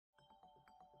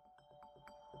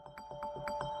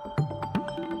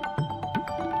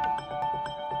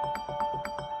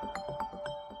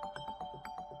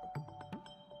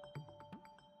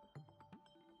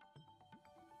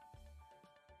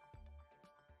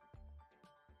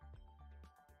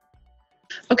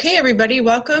Okay, everybody,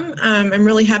 welcome. I'm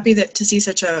really happy to see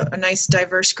such a nice,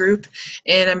 diverse group,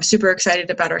 and I'm super excited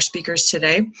about our speakers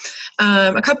today.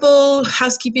 A couple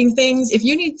housekeeping things. If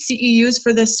you need CEUs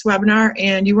for this webinar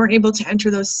and you weren't able to enter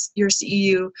your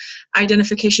CEU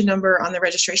identification number on the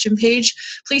registration page,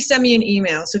 please send me an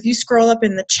email. So if you scroll up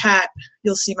in the chat,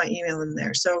 you'll see my email in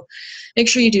there. So make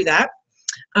sure you do that.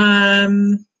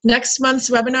 Next month's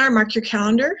webinar, mark your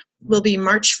calendar, will be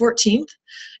March 14th.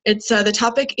 The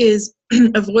topic is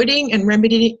Avoiding and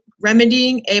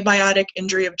Remedying Abiotic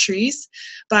Injury of Trees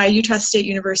by Utah State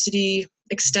University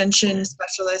Extension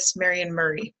Specialist Marion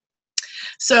Murray.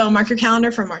 So mark your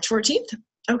calendar for March 14th.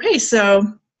 Okay, so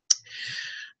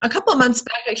a couple of months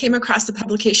back, I came across the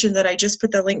publication that I just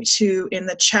put the link to in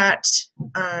the chat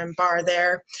bar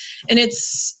there, and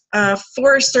it's a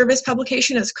Forest Service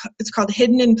publication. It's called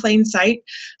Hidden in Plain Sight,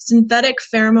 Synthetic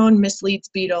Pheromone Misleads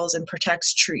Beetles and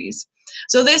Protects Trees.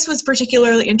 So this was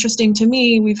particularly interesting to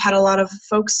me. We've had a lot of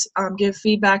folks give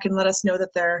feedback and let us know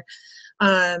that they're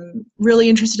really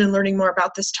interested in learning more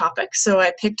about this topic. So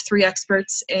I picked 3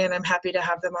 experts, and I'm happy to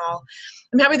have them all.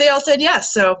 I'm happy they all said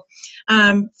yes. So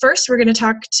first we're going to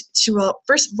talk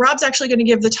first Rob's actually going to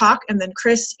give the talk, and then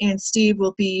Chris and Steve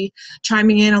will be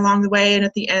chiming in along the way and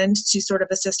at the end to sort of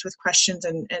assist with questions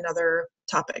and other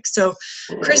topics. So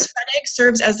Chris Fettig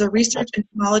serves as the research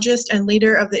entomologist and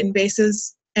leader of the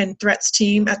invasives and threats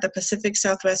team at the Pacific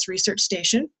Southwest Research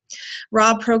Station.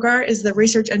 Rob Progar is the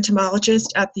research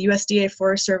entomologist at the USDA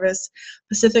Forest Service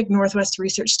Pacific Northwest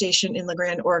Research Station in La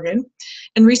Grande, Oregon.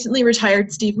 And recently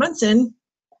retired Steve Munson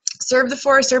served the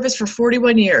Forest Service for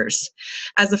 41 years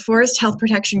as the Forest Health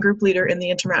Protection Group leader in the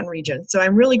Intermountain region. So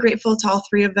I'm really grateful to all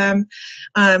 3 of them.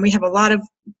 We have a lot of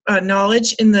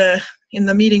knowledge in the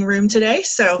meeting room today.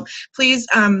 So please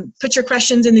put your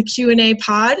questions in the Q&A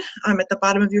pod at the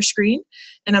bottom of your screen.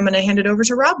 And I'm going to hand it over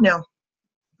to Rob now.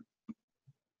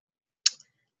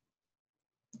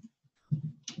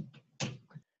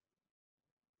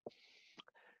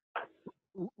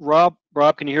 Rob,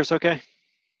 can you hear us okay?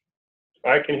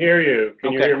 I can hear you.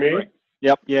 Can you hear me?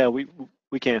 Yep, yeah, we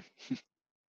can.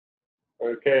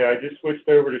 Okay, I just switched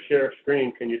over to share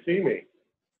screen. Can you see me?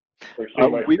 Or see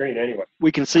my screen anyway?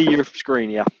 We can see your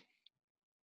screen, yeah.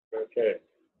 Okay.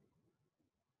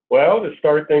 Well, to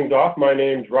start things off, my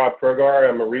name's Rob Progar.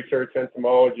 I'm a research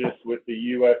entomologist with the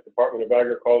U.S. Department of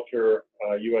Agriculture,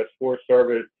 U.S. Forest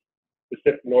Service,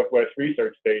 Pacific Northwest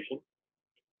Research Station.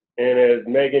 And as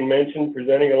Megan mentioned,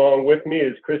 presenting along with me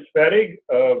is Chris Fettig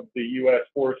of the U.S.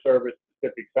 Forest Service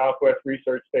Pacific Southwest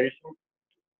Research Station,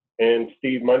 and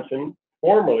Steve Munson,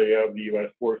 formerly of the U.S.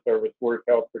 Forest Service Forest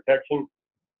Health Protection.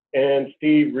 And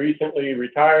Steve recently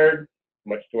retired,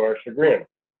 much to our chagrin.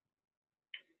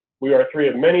 We are 3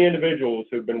 of many individuals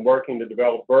who've been working to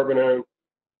develop Verbenone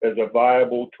as a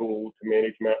viable tool to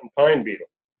manage mountain pine beetle.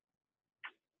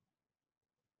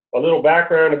 A little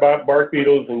background about bark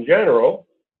beetles in general.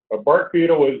 A bark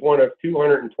beetle is one of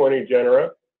 220 genera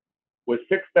with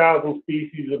 6,000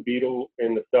 species of beetle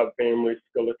in the subfamily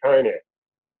Skeletinae.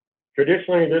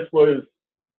 Traditionally, this was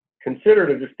considered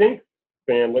a distinct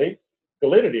family,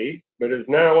 Skeletidae, but is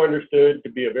now understood to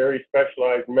be a very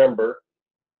specialized member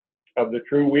of the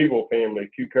true weevil family,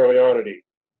 Cucurleonidae.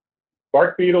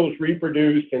 Bark beetles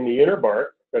reproduce in the inner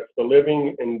bark, that's the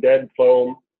living and dead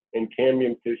phloem and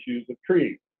cambium tissues of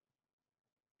trees.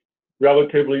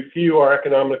 Relatively few are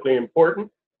economically important.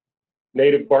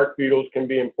 Native bark beetles can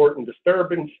be important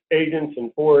disturbance agents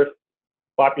in forests.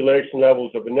 Population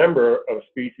levels of a number of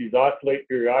species oscillate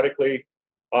periodically,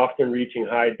 often reaching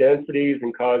high densities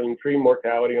and causing tree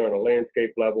mortality on a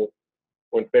landscape level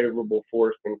when favorable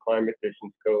forest and climate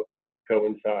conditions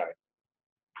coincide.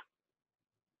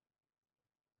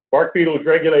 Bark beetles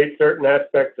regulate certain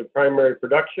aspects of primary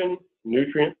production,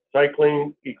 nutrient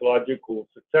cycling, ecological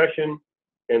succession,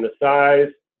 and the size,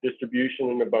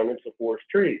 distribution, and abundance of forest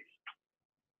trees.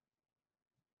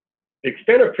 The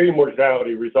extent of tree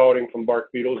mortality resulting from bark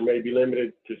beetles may be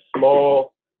limited to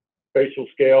small spatial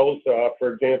scales,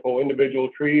 for example, individual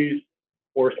trees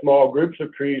or small groups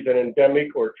of trees at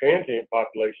endemic or transient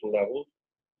population levels,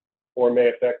 or may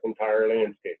affect entire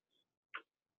landscapes.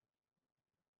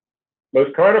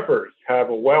 Most conifers have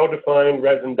a well-defined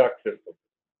resin duct system,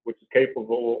 which is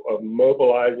capable of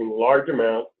mobilizing large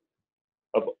amounts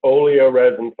of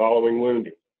oleoresin following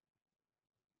wounding.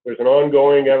 There's an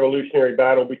ongoing evolutionary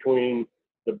battle between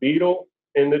the beetle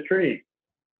and the tree.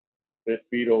 This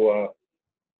beetle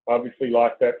obviously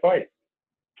lost that fight.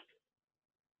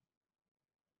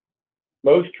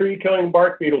 Most tree-killing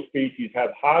bark beetle species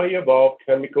have highly evolved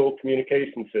chemical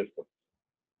communication systems.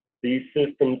 These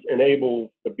systems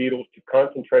enable the beetles to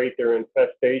concentrate their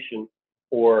infestation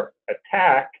or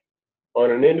attack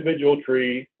on an individual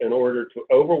tree in order to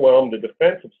overwhelm the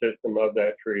defensive system of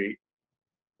that tree,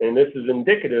 and this is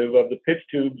indicative of the pitch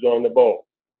tubes on the bulb.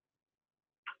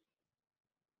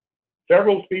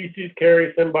 Several species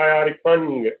carry symbiotic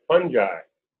fungi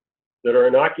that are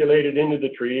inoculated into the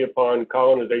tree upon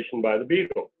colonization by the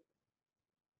beetle.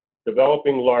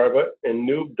 Developing larvae and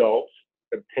new adults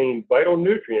obtain vital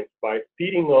nutrients by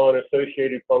feeding on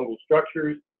associated fungal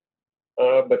structures,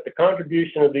 but the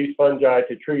contribution of these fungi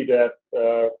to tree death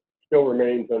still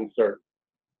remains uncertain.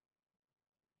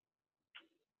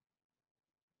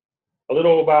 A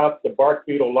little about the bark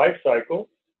beetle life cycle.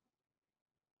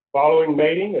 Following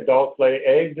mating, adults lay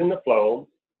eggs in the phloem,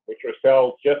 which are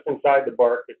cells just inside the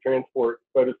bark that transport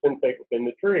photosynthate within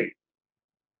the tree.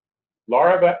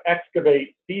 Larvae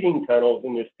excavate feeding tunnels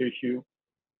in this tissue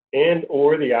and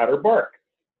or the outer bark.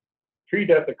 Tree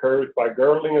death occurs by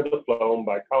girdling of the phloem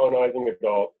by colonizing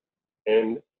adults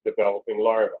and developing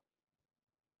larvae.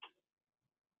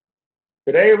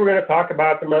 Today we're going to talk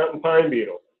about the mountain pine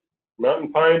beetle.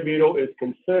 Mountain pine beetle is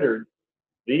considered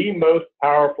the most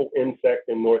powerful insect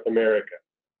in North America.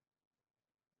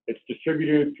 It's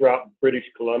distributed throughout British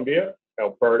Columbia,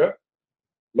 Alberta,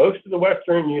 most of the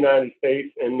western United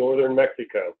States, and northern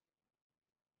Mexico.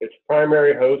 Its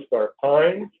primary hosts are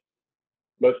pines,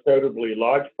 most notably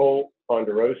lodgepole,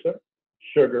 ponderosa,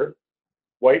 sugar,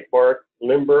 white bark,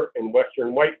 limber, and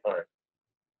western white pine.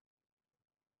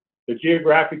 The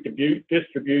geographic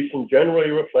distribution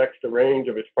generally reflects the range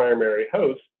of its primary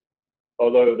hosts,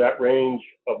 although that range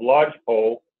of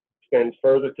lodgepole extends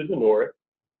further to the north,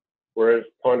 whereas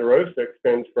ponderosa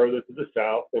extends further to the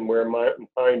south and where mountain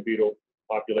pine beetle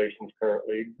populations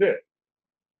currently exist.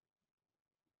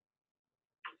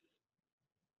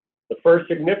 The first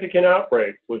significant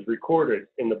outbreak was recorded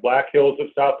in the Black Hills of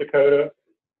South Dakota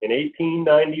in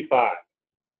 1895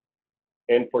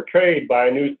 and portrayed by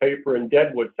a newspaper in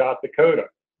Deadwood, South Dakota,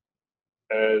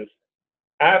 as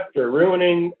after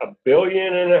ruining 1.5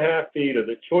 billion feet of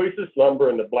the choicest lumber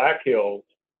in the Black Hills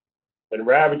and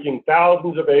ravaging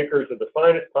thousands of acres of the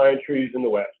finest pine trees in the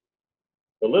West,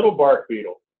 the little bark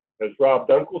beetle has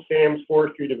robbed Uncle Sam's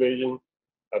Forestry Division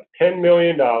of $10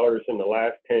 million in the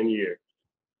last 10 years.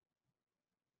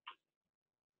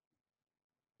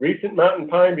 Recent mountain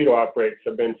pine beetle outbreaks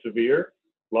have been severe,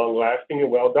 long-lasting, and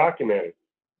well-documented.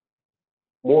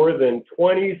 More than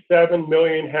 27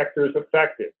 million hectares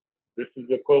affected. This is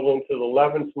equivalent to the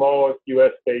 11 smallest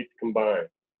U.S. states combined.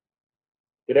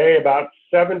 Today, about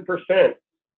 7%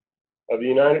 of the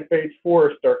United States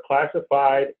forests are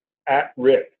classified at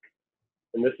risk.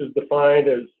 And this is defined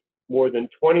as more than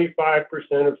 25%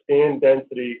 of stand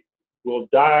density will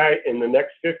die in the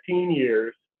next 15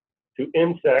 years to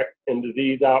insect and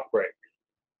disease outbreaks.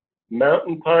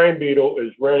 Mountain pine beetle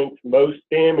is ranked most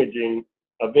damaging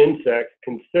of insects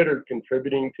considered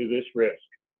contributing to this risk.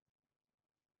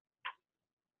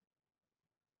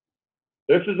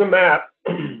 This is a map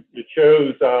that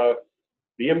shows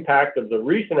the impact of the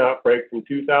recent outbreak from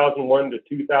 2001 to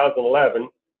 2011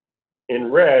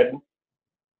 in red,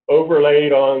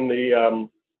 overlaid on the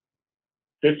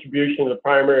distribution of the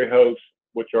primary hosts,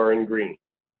 which are in green.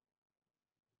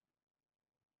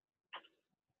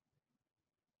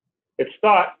 It's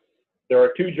thought there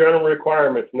are two general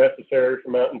requirements necessary for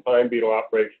mountain pine beetle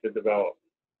outbreaks to develop.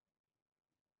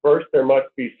 First, there must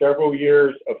be several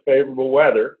years of favorable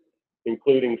weather,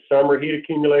 including summer heat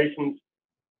accumulations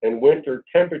and winter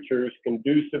temperatures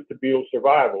conducive to beetle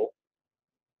survival.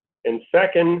 And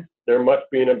second, there must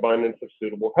be an abundance of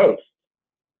suitable hosts.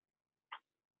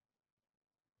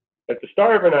 At the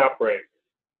start of an outbreak,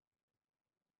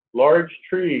 large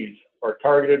trees are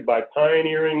targeted by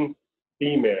pioneering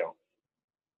females.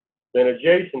 Then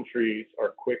adjacent trees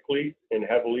are quickly and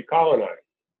heavily colonized,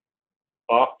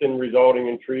 often resulting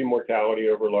in tree mortality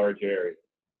over large areas.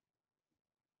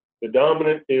 The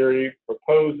dominant theory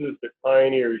proposes that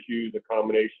pioneers use a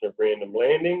combination of random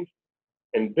landings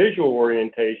and visual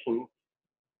orientation,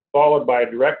 followed by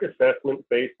direct assessment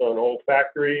based on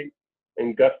olfactory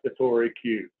and gustatory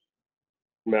cues,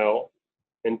 smell,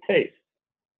 and taste.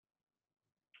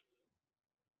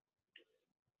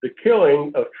 The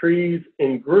killing of trees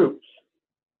in groups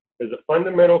is a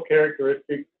fundamental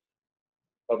characteristic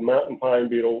of mountain pine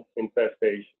beetle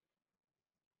infestation.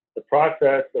 The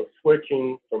process of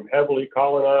switching from heavily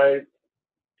colonized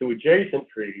to adjacent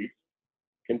trees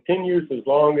continues as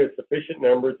long as sufficient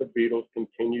numbers of beetles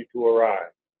continue to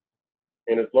arrive,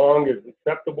 and as long as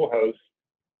acceptable hosts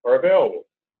are available.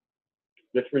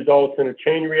 This results in a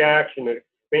chain reaction that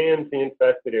expands the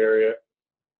infested area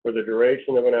for the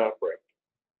duration of an outbreak.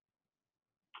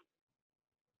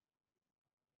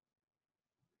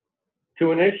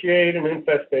 To initiate an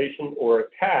infestation or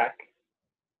attack,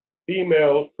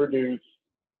 females produce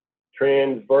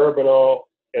transverbenol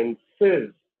and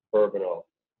cis-verbenol,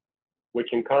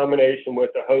 which in combination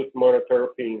with the host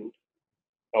monoterpenes,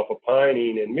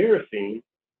 alpha-pinene and myrcene,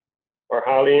 are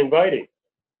highly inviting.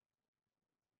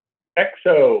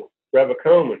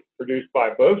 Exo-Verbenone, produced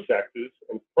by both sexes,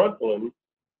 and frontalin,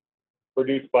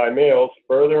 produced by males,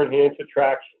 further enhance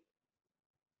attraction.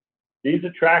 These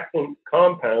attractant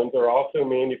compounds are also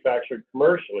manufactured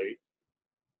commercially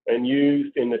and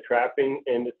used in the trapping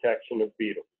and detection of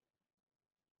beetles.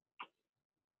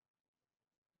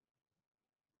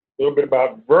 A little bit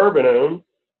about verbenone.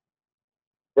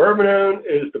 Verbenone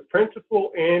is the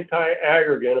principal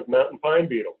anti-aggregant of mountain pine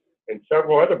beetle and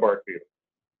several other bark beetles.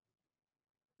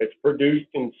 It's produced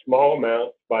in small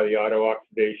amounts by the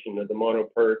autooxidation of the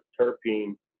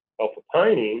monoterpene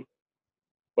alpha-pinene,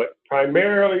 but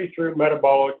primarily through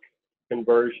metabolic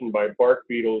conversion by bark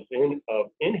beetles of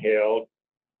inhaled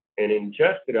and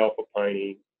ingested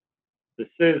alpha-pinene to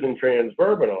cis and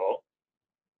transverbenol,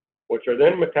 which are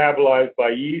then metabolized by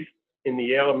yeast in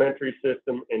the alimentary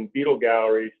system and beetle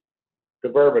galleries to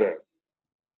verbenone.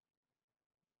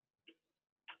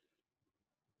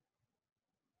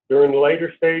 During the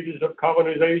later stages of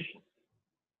colonization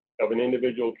of an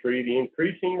individual tree, the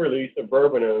increasing release of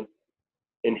verbenone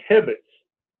inhibits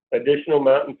additional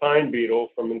mountain pine beetle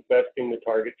from infesting the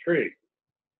target tree.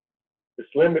 This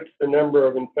limits the number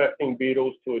of infesting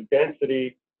beetles to a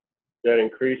density that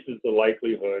increases the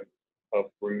likelihood of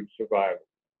brood survival.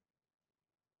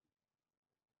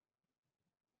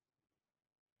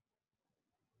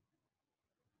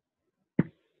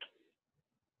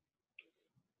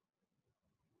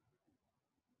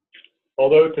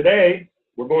 Although today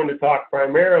we're going to talk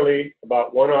primarily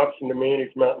about one option to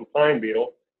manage mountain pine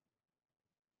beetle,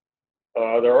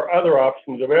 there are other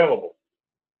options available.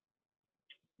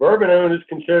 Verbenone is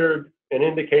considered an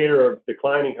indicator of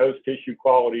declining host tissue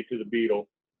quality to the beetle,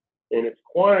 and its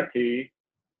quantity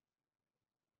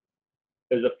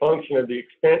is a function of the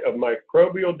extent of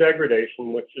microbial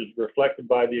degradation, which is reflected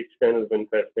by the extent of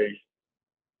infestation.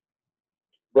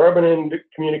 Verbenone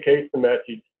communicates the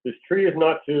message: this tree is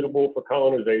not suitable for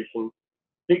colonization,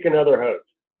 seek another host.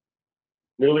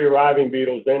 Newly arriving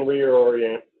beetles then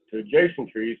reorient to adjacent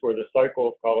trees where the cycle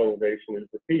of colonization is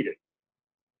repeated.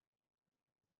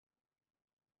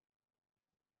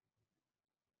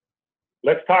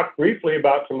 Let's talk briefly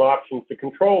about some options to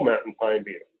control mountain pine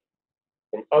beetle,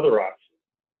 some other options.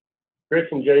 Chris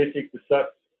and Jay discuss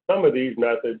some of these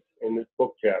methods in this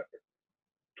book chapter.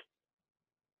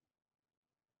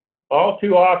 All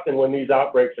too often when these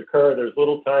outbreaks occur, there's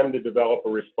little time to develop a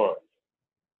response.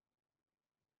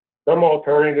 Some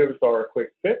alternatives are a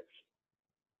quick fix.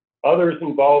 Others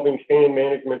involving stand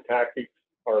management tactics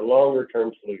are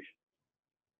longer-term solutions.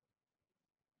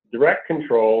 Direct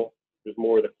control is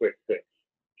more the quick fix.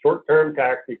 Short-term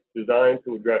tactics designed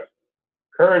to address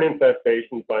current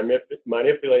infestations by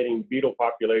manipulating beetle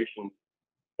populations,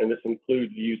 and this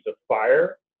includes the use of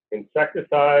fire,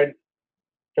 insecticides,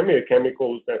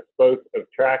 semiochemicals, that's both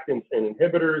attractants and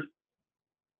inhibitors,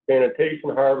 sanitation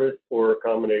harvest, or a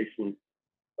combination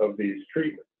of these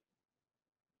treatments.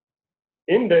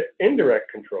 Indirect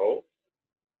control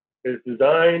is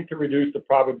designed to reduce the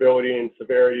probability and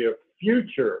severity of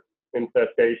future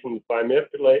infestations by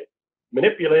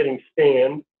manipulating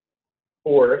stand,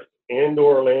 forest,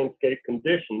 and/or landscape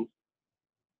conditions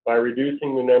by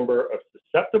reducing the number of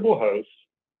susceptible hosts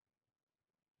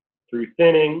through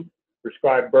thinning,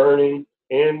 prescribed burning,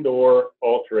 and/or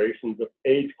alterations of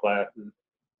age classes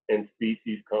and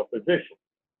species composition.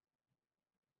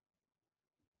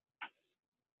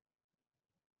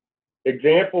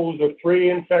 Examples of 3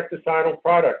 insecticidal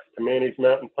products to manage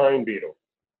mountain pine beetle: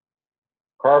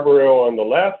 carbaryl on the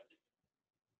left,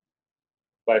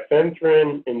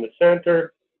 bifenthrin in the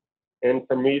center, and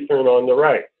permethrin on the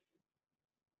right.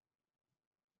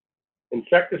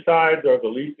 Insecticides are the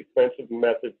least expensive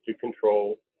method to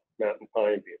control mountain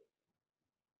pine beetle.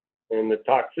 And the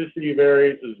toxicity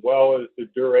varies as well as the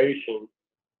duration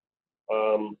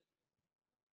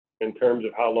in terms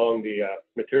of how long the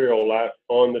material lasts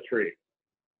on the tree.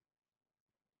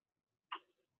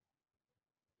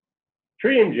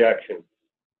 Tree injection,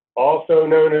 also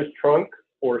known as trunk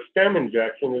or stem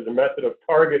injection, is a method of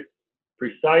target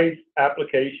precise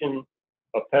application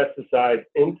of pesticides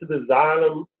into the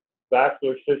xylem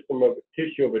vascular system of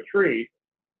tissue of a tree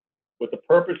with the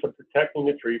purpose of protecting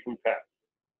the tree from pests.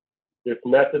 This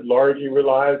method largely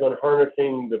relies on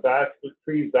harnessing the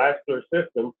tree's vascular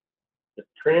system to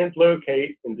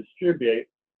translocate and distribute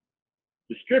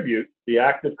the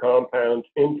active compounds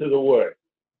into the wood,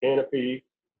 canopy,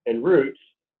 and roots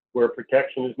where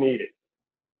protection is needed.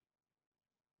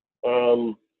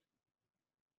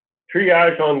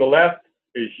 Triage on the left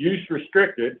is use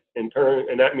restricted and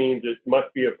that means it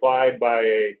must be applied by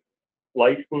a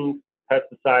licensed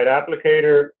pesticide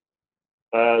applicator.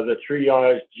 The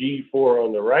triage G4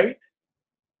 on the right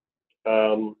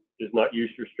is not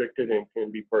use restricted and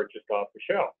can be purchased off the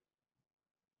shelf.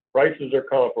 Prices are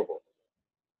comparable.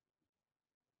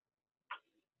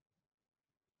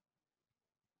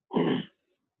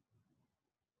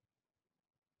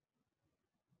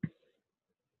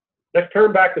 Let's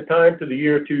turn back the time to the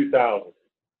year 2000.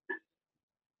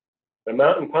 The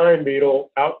mountain pine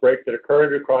beetle outbreak that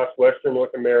occurred across Western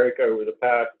North America over the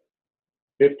past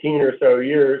 15 or so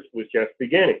years was just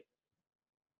beginning.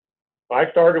 I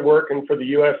started working for the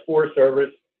U.S. Forest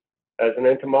Service as an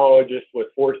entomologist with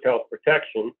Forest Health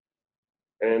Protection,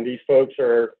 and these folks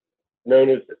are known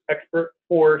as expert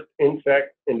forest,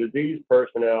 insect, and disease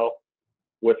personnel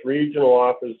with regional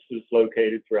offices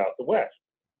located throughout the West.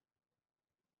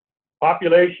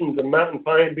 Populations of mountain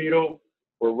pine beetle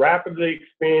were rapidly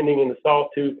expanding in the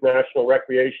Sawtooth National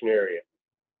Recreation Area,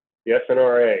 the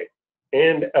SNRA,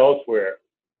 and elsewhere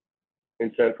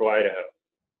in central Idaho.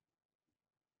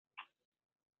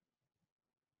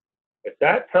 At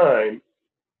that time,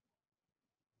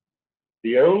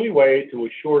 the only way to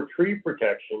assure tree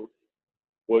protection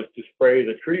was to spray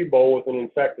the tree bole with an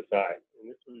insecticide, and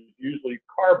this was usually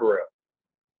carbaryl.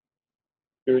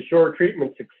 To ensure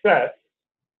treatment success,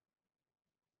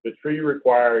 the tree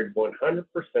required 100%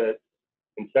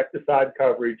 insecticide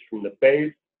coverage from the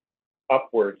base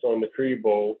upwards on the tree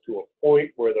bole to a point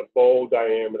where the bole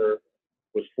diameter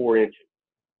was 4 inches.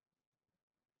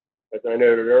 As I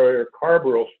noted earlier,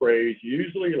 carbaryl sprays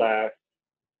usually last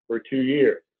for 2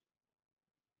 years.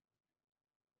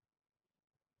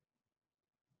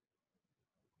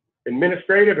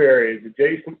 Administrative areas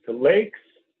adjacent to lakes,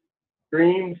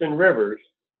 streams, and rivers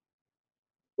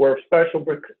were of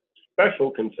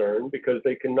special concern because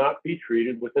they cannot be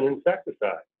treated with an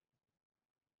insecticide.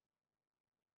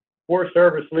 Forest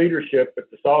Service leadership at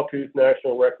the Sawtooth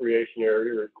National Recreation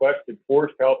Area requested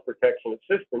Forest Health Protection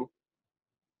assistance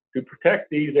to protect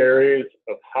these areas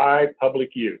of high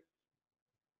public use.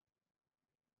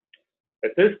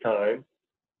 At this time,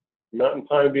 mountain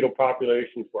pine beetle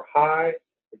populations were high,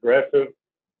 aggressive,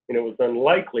 and it was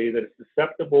unlikely that a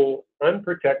susceptible,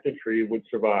 unprotected tree would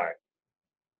survive.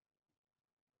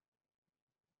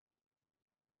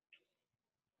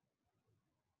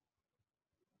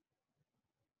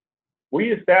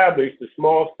 We established a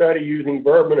small study using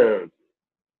verbenone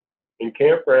in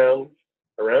campgrounds,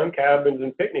 around cabins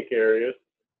and picnic areas,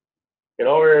 in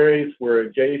all areas where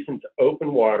adjacent to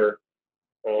open water,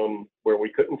 where we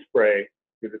couldn't spray,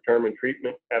 to determine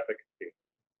treatment efficacy.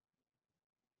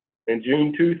 In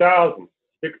June 2000,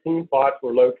 16 plots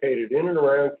were located in and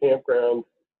around campgrounds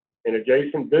and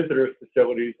adjacent visitors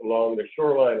facilities along the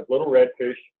shoreline of Little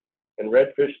Redfish and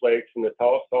Redfish Lakes in the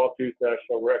Sawtooth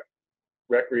National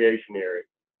Recreation Area.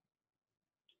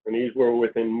 And these were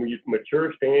within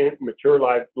mature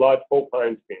lodgepole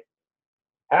pine stands.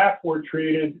 Half were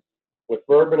treated with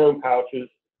verbenone pouches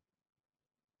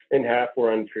and half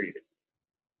were untreated.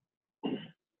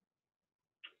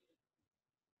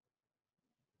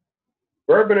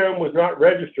 Verbenone was not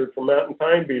registered for mountain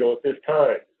pine beetle at this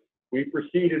time. We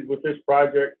proceeded with this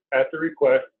project at the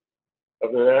request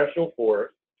of the National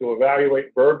Forest to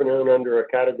evaluate verbenone under a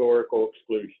categorical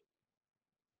exclusion.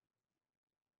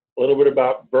 A little bit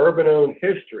about verbenone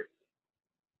history.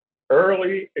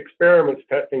 Early experiments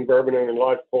testing verbenone in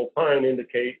lodgepole pine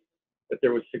indicate that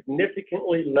there was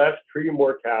significantly less tree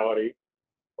mortality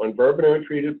on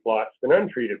verbenone-treated plots than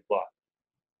untreated plots,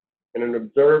 and an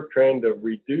observed trend of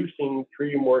reducing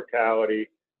tree mortality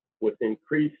with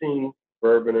increasing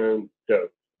verbenone dose.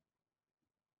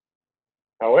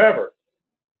 However,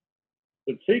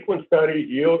 subsequent studies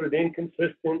yielded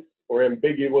inconsistent or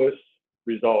ambiguous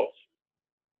results,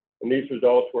 and these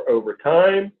results were over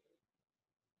time,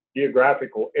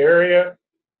 geographical area,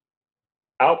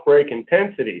 outbreak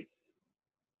intensity,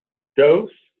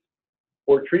 dose,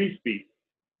 or tree species,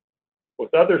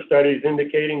 with other studies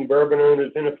indicating verbenone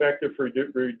is ineffective for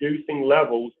reducing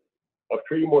levels of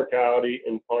tree mortality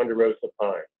in ponderosa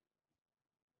pine.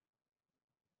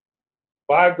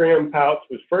 5-gram pouch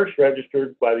was first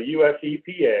registered by the US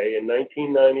EPA in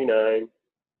 1999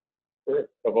 for,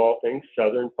 of all things,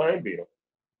 southern pine beetle.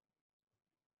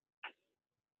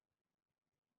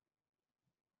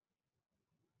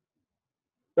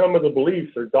 Some of the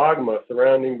beliefs or dogma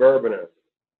surrounding verbenone.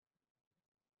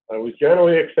 It was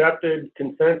generally accepted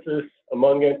consensus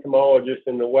among entomologists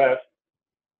in the West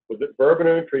was that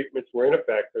verbenone treatments were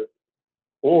ineffective,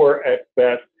 or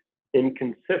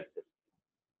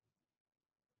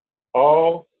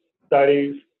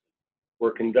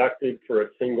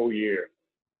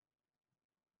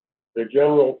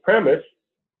general premise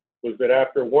was that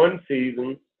after one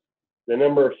season, the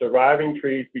number of surviving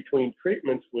trees between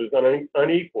treatments was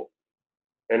unequal,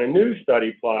 and a new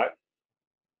study plot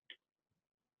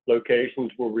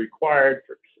locations were required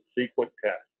for subsequent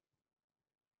tests.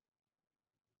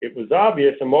 It was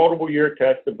obvious a multiple-year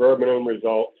test of Verbenone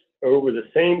results over the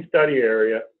same study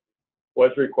area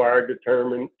was required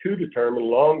to determine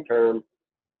long-term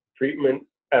treatment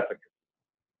efficacy.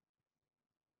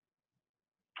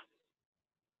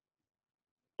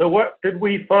 So what did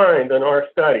we find in our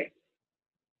study?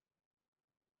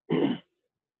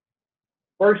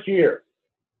 First year,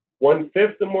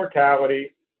 1/5 the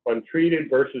mortality on treated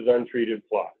versus untreated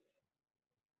plots.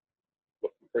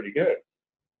 Looking pretty good.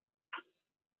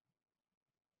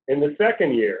 In the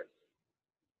second year,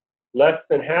 less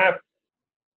than half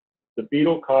the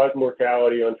beetle-caused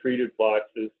mortality on treated plots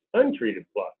is untreated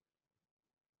plots.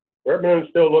 Verbenone's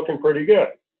still looking pretty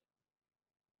good.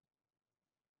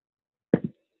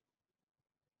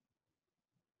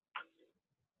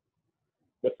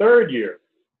 The third year,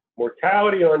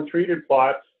 mortality on treated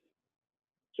plots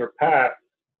surpassed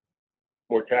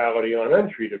mortality on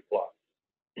untreated plots.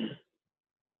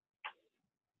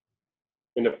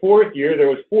 In the fourth year, there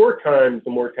was 4 times the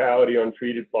mortality on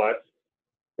treated plots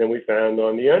than we found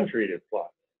on the untreated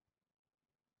plots.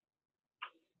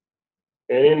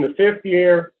 And in the fifth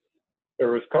year,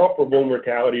 there was comparable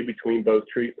mortality between both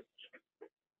treatments.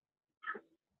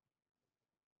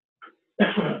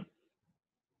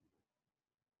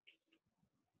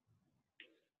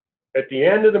 At the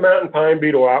end of the mountain pine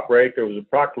beetle outbreak, there was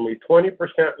approximately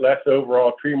 20% less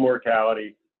overall tree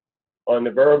mortality on the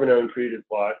Verbenone treated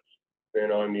plots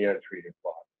than on the untreated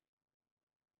plots.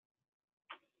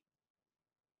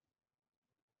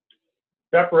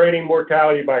 Separating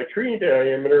mortality by tree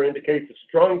diameter indicates a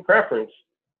strong preference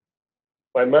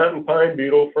by mountain pine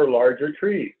beetle for larger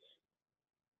trees.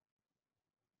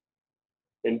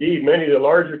 Indeed, many of the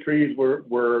larger trees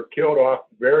were killed off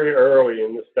very early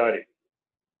in the study.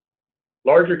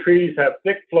 Larger trees have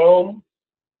thick phloem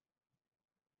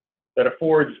that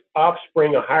affords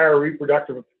offspring a higher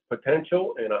reproductive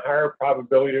potential and a higher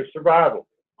probability of survival,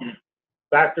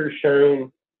 factors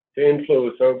shown to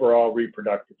influence overall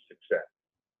reproductive success.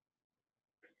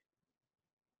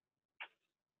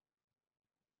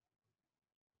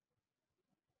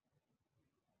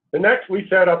 The next, we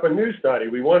set up a new study.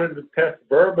 We wanted to test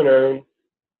Verbenone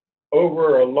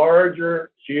over a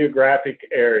larger geographic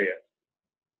area.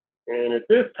 And at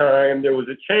this time, there was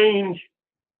a change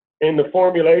in the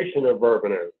formulation of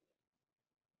Verbenone.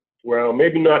 Well,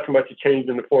 maybe not so much a change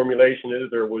in the formulation as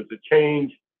there was a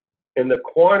change in the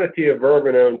quantity of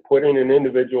Verbenone put in an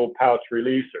individual pouch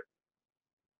releaser.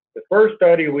 The first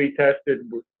study we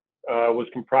tested was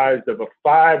comprised of a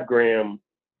 5-gram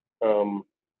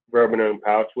Verbenone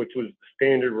pouch, which was the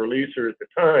standard releaser at the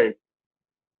time.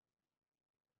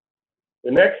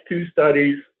 The next 2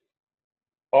 studies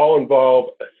all involve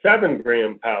a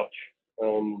 7-gram pouch,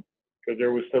 because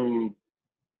there was some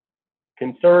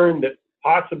concern that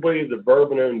possibly the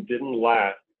Verbenone didn't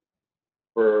last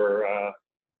for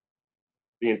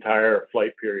the entire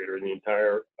flight period or the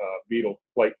entire beetle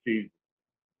flight season.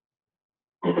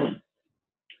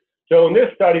 So in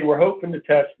this study, we're hoping to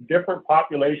test different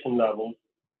population levels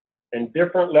and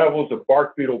different levels of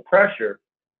bark beetle pressure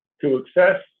to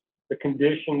assess the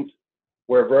conditions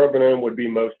where Verbenone would be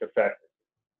most effective.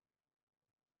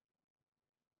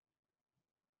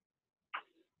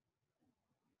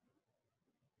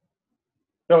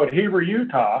 So at Heber,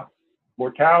 Utah,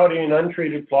 mortality in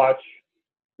untreated plots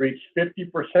reached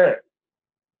 50%,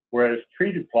 whereas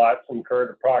treated plots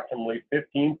incurred approximately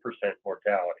 15%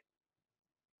 mortality.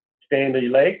 Stanley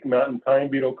Lake, mountain pine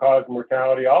beetle caused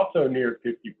mortality also near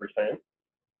 50%,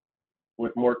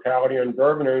 with mortality on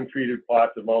Verbenone treated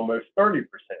plots of almost 30%.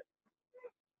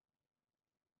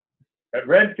 At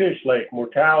Redfish Lake,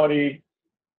 mortality,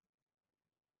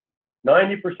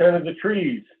 90% of the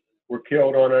trees were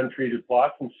killed on untreated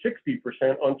plots and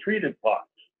 60% on treated plots.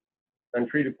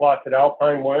 Untreated plots at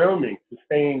Alpine, Wyoming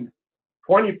sustained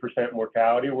 20%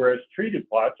 mortality, whereas treated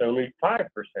plots only 5%.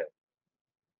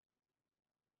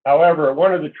 However, at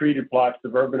one of the treated plots, the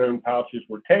Verbenone pouches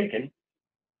were taken,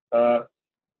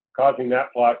 causing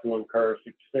that plot to incur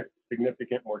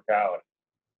significant mortality.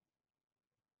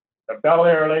 At Bel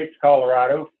Air Lakes,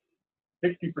 Colorado,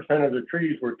 60% of the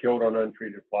trees were killed on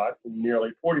untreated plots and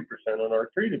nearly 40% on our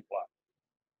treated plots.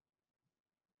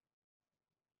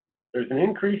 There's an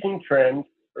increasing trend,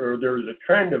 or there is a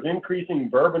trend of increasing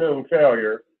Verbenone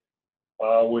failure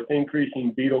with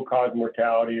increasing beetle-caused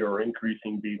mortality or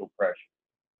increasing beetle pressure.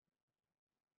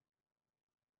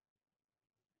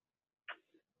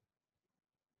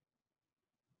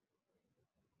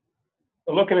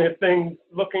 looking at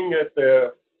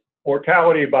the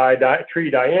mortality by tree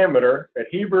diameter, at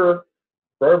Heber,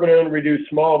 Verbenone reduced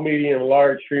small, medium, and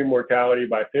large tree mortality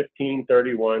by 15,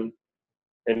 31,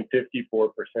 and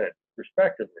 54%,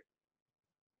 respectively.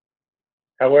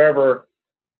 However,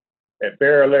 at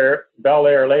Bel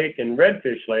Air Lake and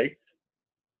Redfish Lake,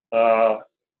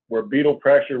 where beetle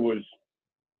pressure was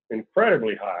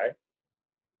incredibly high,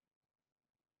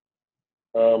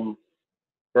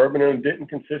 Verbenone didn't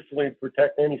consistently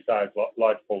protect any size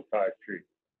lodgepole type tree,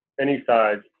 any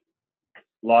size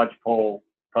lodgepole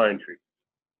pine tree.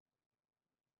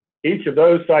 Each of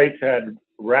those sites had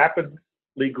rapidly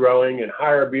growing and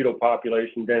higher beetle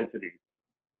population densities.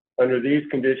 Under these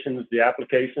conditions, the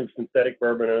application of synthetic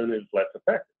Verbenone is less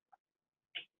effective.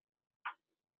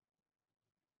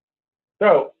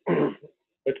 So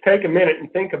let's take a minute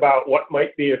and think about what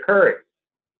might be occurring.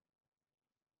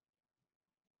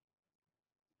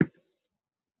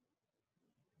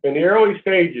 In the early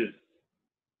stages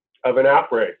of an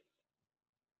outbreak,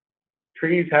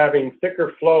 trees having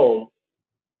thicker phloem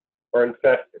are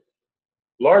infested.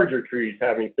 Larger trees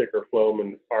having thicker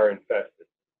phloem are infested.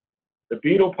 The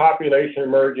beetle population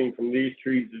emerging from these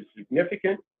trees is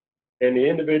significant, and the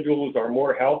individuals are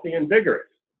more healthy and vigorous.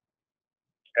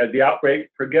 As the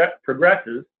outbreak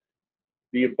progresses,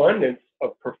 the abundance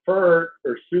of preferred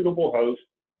or suitable hosts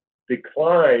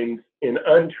declines in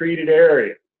untreated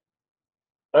areas.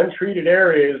 Untreated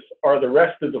areas are the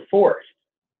rest of the forest.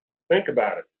 Think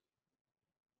about it.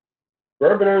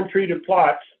 Verbenone-treated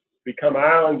plots become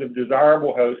islands of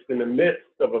desirable hosts in the midst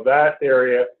of a vast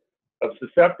area of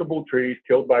susceptible trees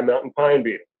killed by mountain pine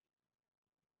beetle.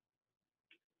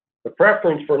 The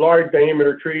preference for large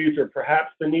diameter trees, or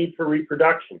perhaps the need for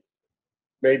reproduction,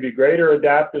 may be greater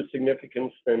adaptive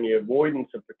significance than the avoidance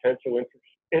of potential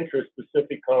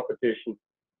interest-specific competition,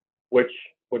 which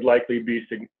would likely be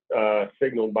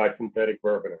signaled by synthetic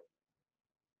Verbenone.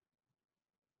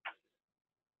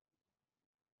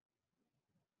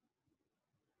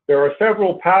 There are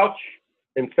several pouch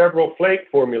and several flake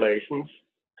formulations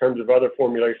in terms of other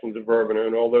formulations of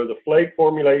Verbenone, although the flake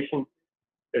formulation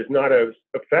is not as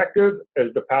effective as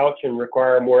the pouch and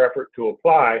require more effort to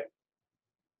apply,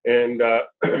 and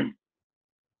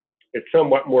it's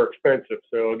somewhat more expensive.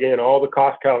 So again, all the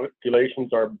cost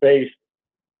calculations are based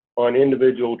on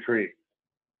individual trees.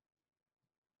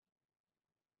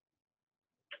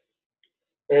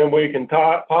 And we can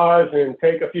pause and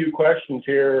take a few questions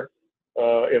here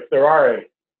if there are any.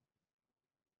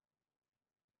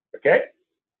 Okay?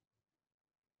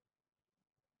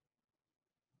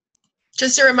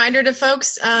 Just a reminder to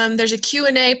folks, there's a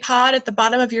Q&A pod at the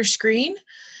bottom of your screen.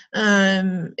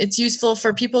 It's useful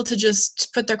for people to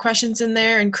just put their questions in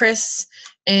there, and Chris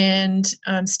and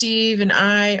Steve and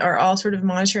I are all sort of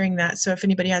monitoring that. So if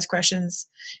anybody has questions,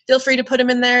 feel free to put them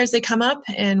in there as they come up,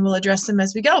 and we'll address them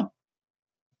as we go.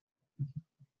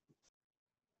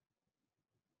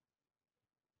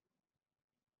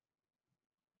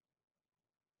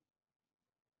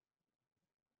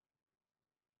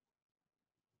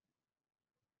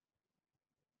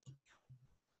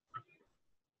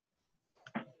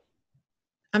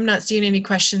 I'm not seeing any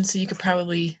questions, so you could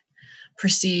probably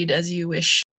proceed as you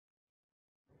wish.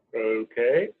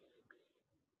 Okay.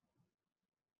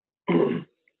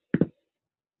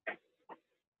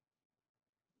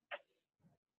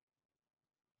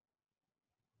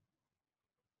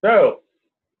 So,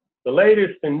 the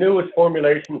latest and newest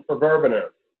formulation for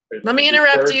Verbenone. Let me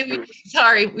interrupt you.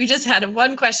 Sorry, we just had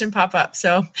one question pop up.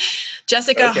 So,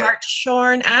 Jessica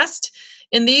Hartshorn asked,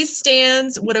 in these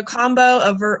stands, would a combo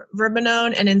of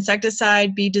Verbenone and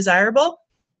insecticide be desirable?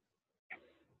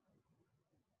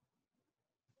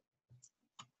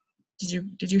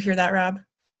 Did you hear that, Rob?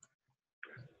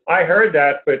 I heard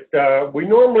that, but we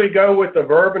normally go with the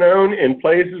Verbenone in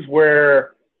places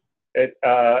where,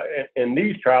 in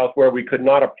these trials, where we could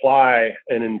not apply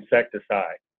an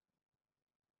insecticide.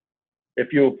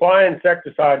 If you apply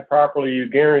insecticide properly, you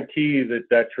guarantee that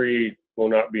that tree will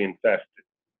not be infested.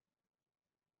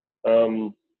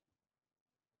 Some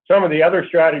of the other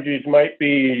strategies might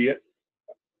be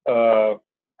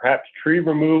perhaps tree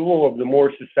removal of the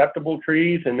more susceptible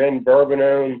trees, and then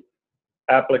Verbenone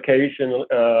application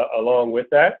along with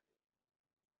that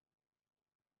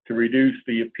to reduce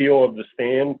the appeal of the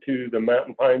stand to the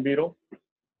mountain pine beetle.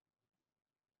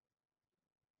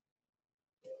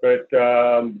 But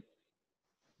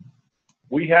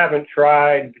we haven't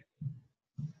tried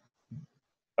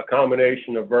a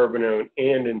combination of Verbenone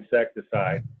and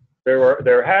insecticide.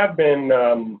 There have been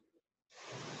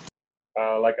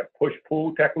like a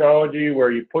push-pull technology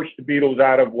where you push the beetles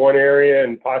out of one area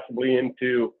and possibly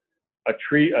into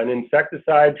an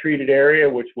insecticide treated area,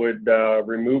 which would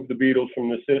remove the beetles from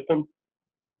the system,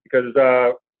 because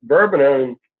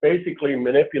Verbenone basically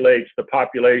manipulates the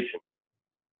population.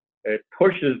 It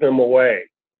pushes them away.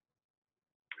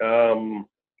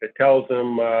 It tells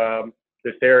them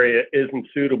this area isn't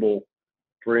suitable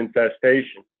for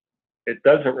infestation. It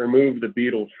doesn't remove the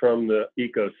beetles from the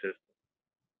ecosystem.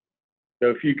 So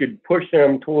if you could push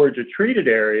them towards a treated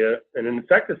area, an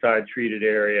insecticide treated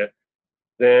area,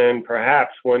 then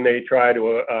perhaps when they try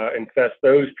to infest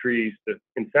those trees, the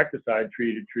insecticide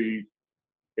treated trees,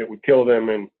 it would kill them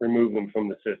and remove them from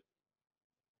the system.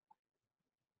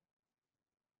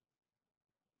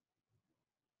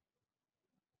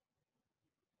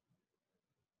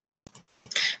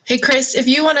 Hey, Chris, if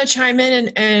you want to chime in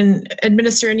and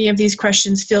administer any of these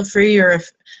questions, feel free, or if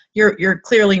you're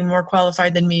clearly more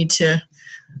qualified than me to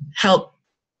help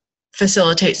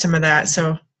facilitate some of that.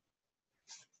 So.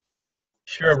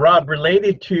 Sure. Rob,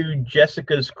 related to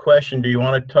Jessica's question, do you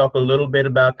want to talk a little bit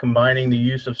about combining the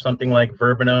use of something like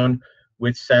Verbenone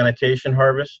with sanitation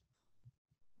harvest?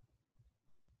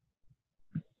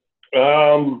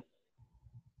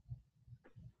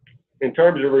 In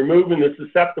terms of removing the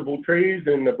susceptible trees,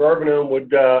 and the Verbenone would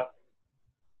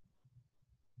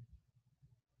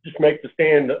just make the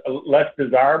stand less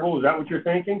desirable. Is that what you're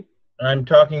thinking? I'm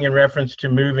talking in reference to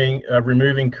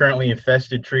removing currently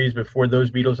infested trees before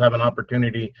those beetles have an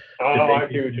opportunity. Oh, I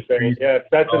see what you're saying. Yes,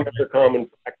 that's another common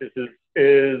practice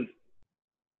is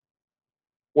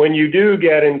when you do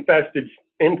get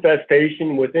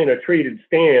infestation within a treated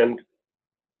stand,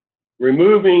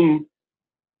 removing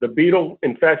the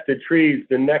beetle-infested trees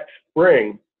the next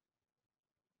spring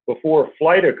before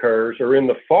flight occurs, or in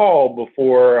the fall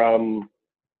before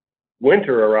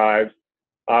winter arrives,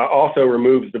 also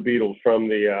removes the beetles from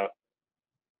the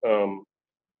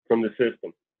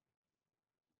system.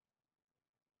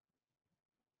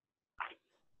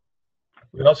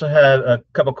 We also have a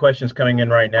couple questions coming in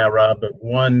right now, Rob, but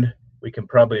one we can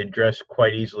probably address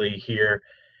quite easily here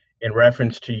in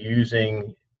reference to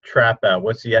using trap out.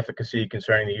 What's the efficacy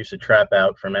concerning the use of trap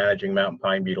out for managing mountain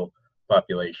pine beetle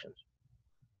populations?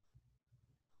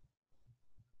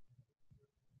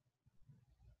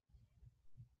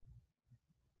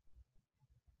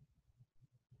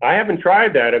 I haven't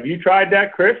tried that. Have you tried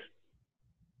that, Chris?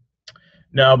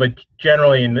 No, but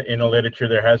generally in the literature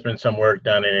there has been some work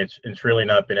done, and it's really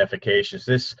not been efficacious.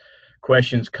 This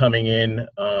question's coming in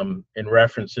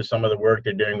reference to some of the work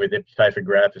they're doing with Iptypha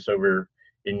graphis over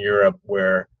in Europe,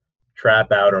 where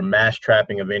trap out or mass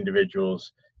trapping of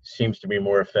individuals seems to be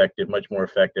more effective, much more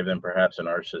effective than perhaps in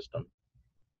our system.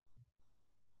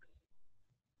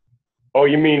 Oh,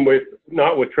 you mean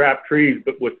not with trap trees,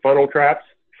 but with funnel traps?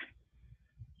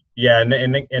 Yeah, and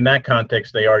in that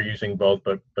context, they are using both,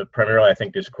 but primarily I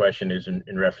think this question is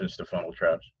in reference to funnel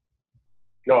traps.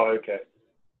 Oh, okay.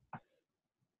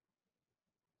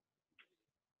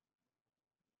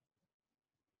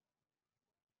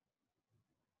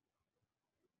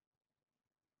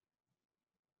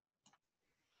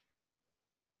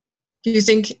 Do you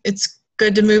think it's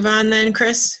good to move on then,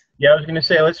 Chris? Yeah, I was going to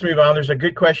say, let's move on. There's a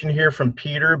good question here from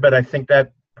Peter, but I think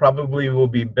that probably will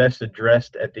be best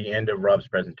addressed at the end of Rob's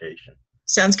presentation.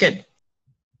 Sounds good.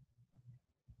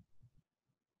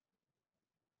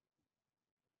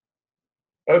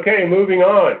 Okay, moving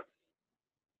on.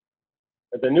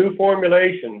 The new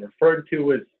formulation referred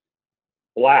to as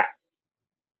SPLAT.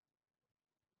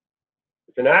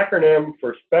 It's an acronym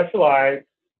for Specialized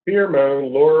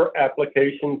Pheromone Lure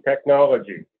Application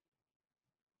Technology.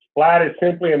 SPLAT is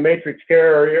simply a matrix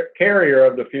carrier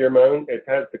of the pheromone. It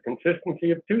has the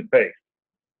consistency of toothpaste.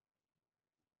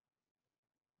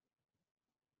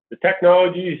 The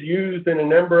technology is used in a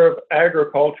number of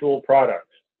agricultural products.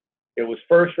 It was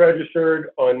first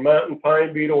registered on mountain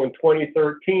pine beetle in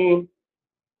 2013,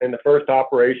 and the first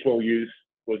operational use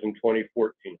was in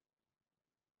 2014.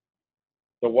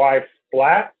 So why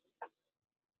SPLAT?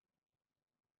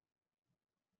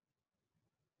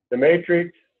 The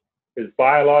matrix is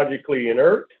biologically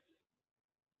inert.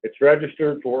 It's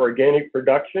registered for organic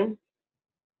production.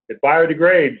 It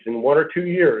biodegrades in 1 or 2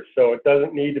 years, so it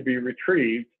doesn't need to be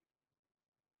retrieved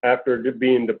after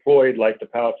being deployed like the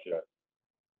pouch does.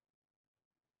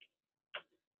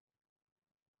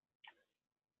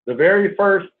 The very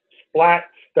first SPLAT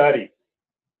study,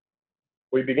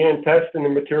 we began testing the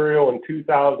material in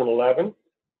 2011,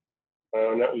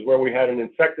 and that was where we had an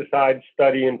insecticide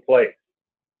study in place.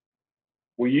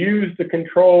 We used the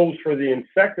controls for the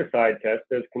insecticide test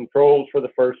as controls for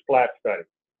the first SPLAT study.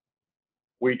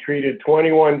 We treated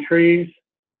 21 trees,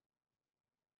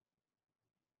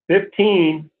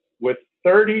 15 with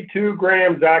 32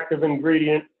 grams active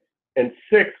ingredient and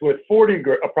 6 with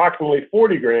approximately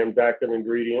 40 grams active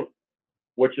ingredient,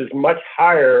 which is much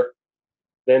higher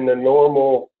than the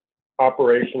normal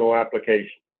operational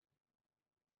application.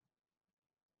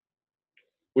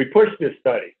 We pushed this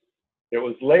study. It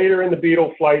was later in the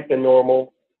beetle flight than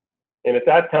normal, and at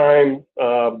that time,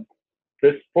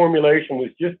 this formulation was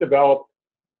just developed.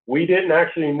 We didn't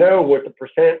actually know what the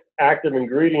percent active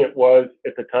ingredient was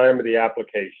at the time of the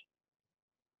application.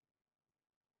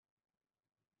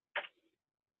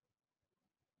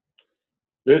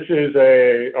 This is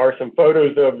are some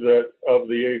photos of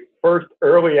the first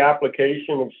early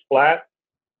application of splat.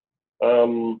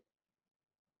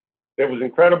 It was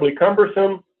incredibly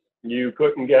cumbersome. You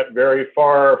couldn't get very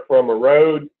far from a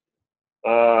road.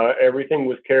 Everything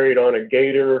was carried on a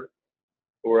gator,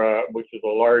 which is a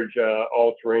large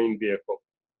all-terrain vehicle.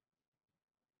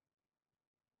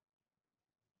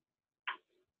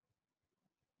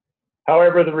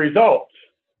 However, the results,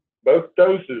 both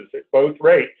doses at both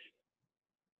rates,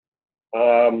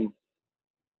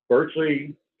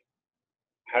 virtually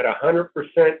had 100%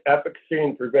 efficacy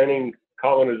in preventing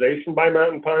colonization by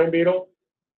mountain pine beetle,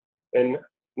 and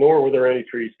nor were there any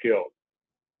trees killed.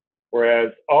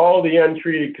 Whereas all the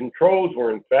untreated controls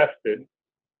were infested,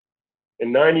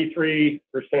 and 93%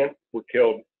 were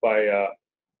killed by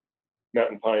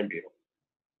mountain pine beetle.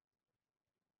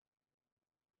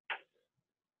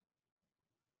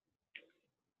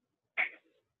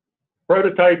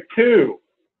 Prototype 2,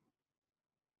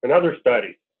 another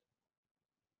study.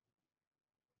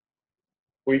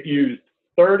 We've used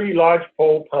 30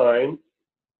 lodgepole pine,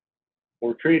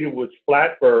 were treated with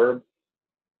splat verb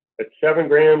at 7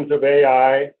 grams of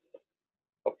AI,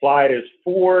 applied as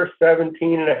 4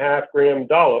 17.5 gram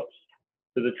dollops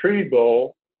to the tree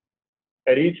bowl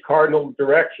at each cardinal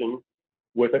direction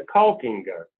with a caulking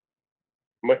gun.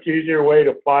 Much easier way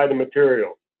to apply the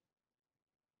material.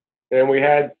 And we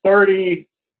had 30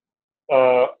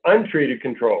 untreated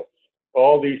controls.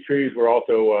 All these trees were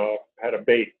also had a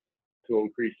bait to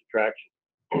increase attraction.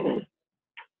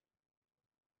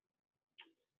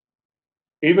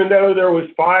 Even though there was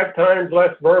 5 times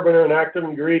less verbenone active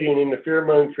ingredient in the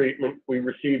pheromone treatment, we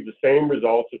received the same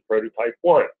results as prototype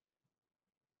 1.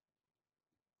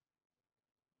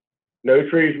 No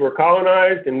trees were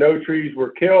colonized and no trees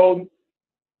were killed.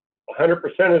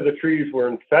 100% of the trees were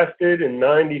infested and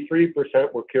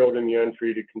 93% were killed in the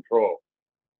untreated control.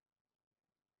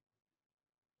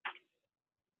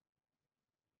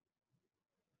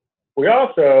 We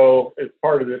also, as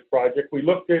part of this project, we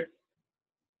looked at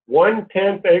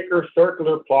 1/10 acre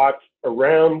circular plots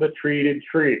around the treated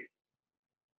tree.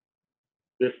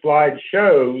 This slide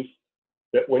shows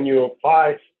that when you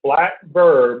apply splat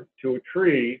verb to a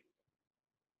tree,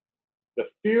 the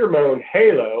pheromone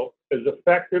halo is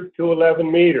effective to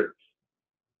 11 meters.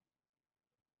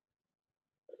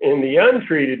 In the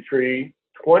untreated tree,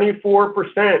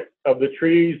 24% of the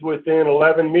trees within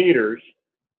 11 meters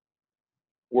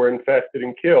were infested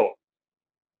and killed,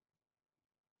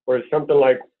 whereas something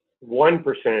like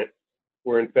 1%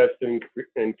 were infested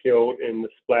and killed in the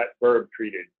splat verb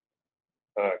treated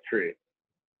tree.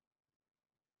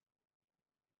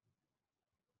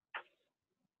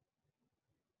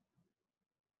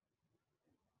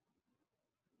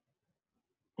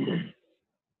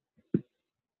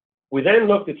 We then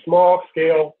looked at small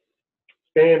scale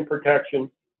stand protection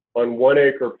on 1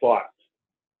 acre plots.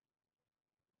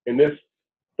 In this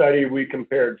study, we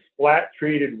compared splat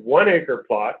treated 1 acre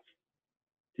plots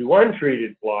to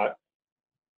untreated plots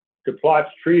to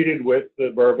plots treated with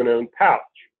the verbenone pouch.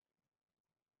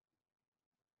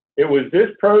 It was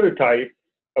this prototype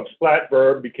of splat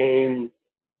verb became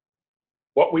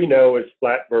what we know as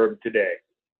splat verb today.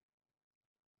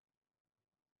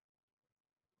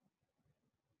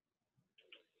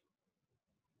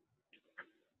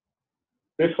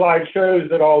 This slide shows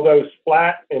that although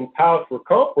splat and pouch were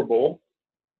comparable,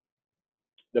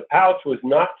 the pouch was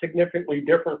not significantly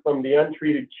different from the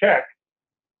untreated check,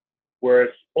 whereas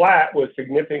splat was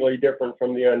significantly different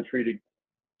from the untreated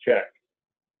check.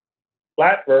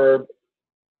 Splat verb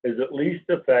is at least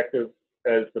effective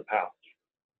as the pouch.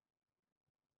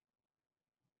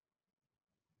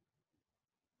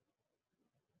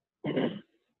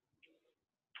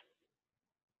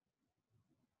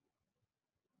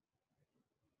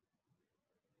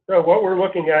 So what we're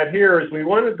looking at here is we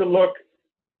wanted to look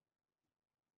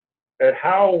at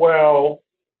how well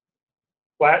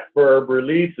splat verb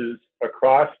releases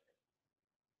across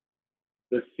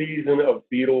the season of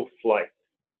beetle flight.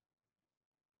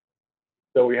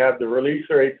 So we have the release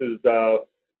rates is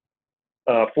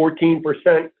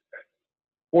 14%,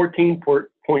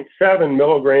 14.7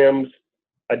 milligrams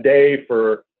a day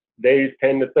for days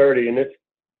 10 to 30, and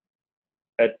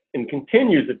and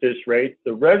continues at this rate.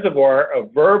 The reservoir of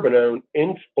verbenone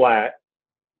in splat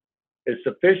is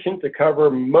sufficient to cover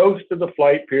most of the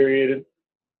flight period,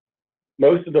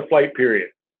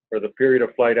 or the period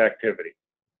of flight activity.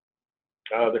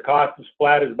 The cost of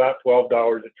splat is about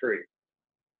 $12 a tree.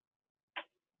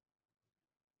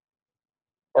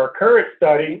 Our current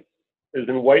study is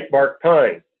in white bark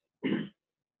pine.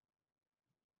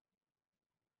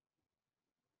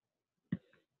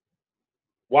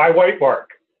 Why white bark?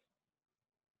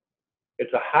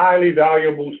 It's a highly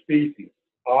valuable species,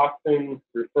 often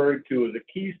referred to as a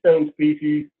keystone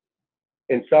species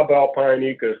in subalpine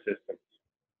ecosystems.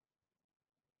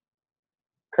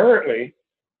 Currently,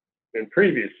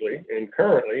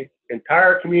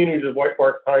 entire communities of white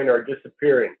bark pine are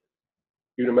disappearing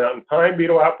due to mountain pine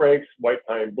beetle outbreaks, white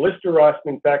pine blister rust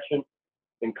infection,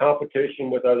 and competition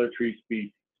with other tree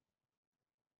species.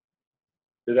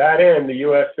 To that end, the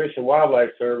U.S. Fish and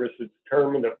Wildlife Service has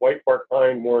determined that white bark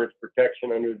pine warrants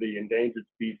protection under the Endangered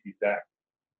Species Act.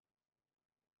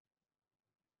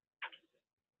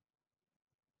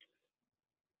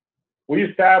 We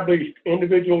established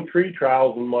individual tree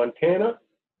trials in Montana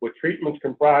with treatments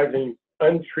comprising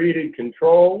untreated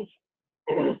controls,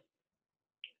 a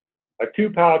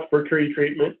 2 pouch per tree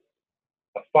treatment,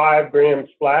 a 5-gram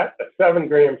splat, a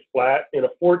 7-gram splat, and a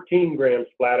 14-gram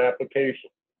splat application.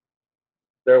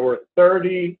 There were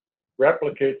 30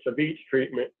 replicates of each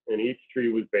treatment, and each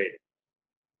tree was baited.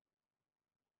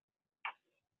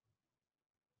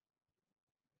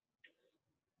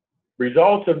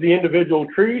 Results of the individual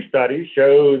tree study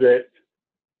show that,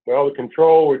 well, the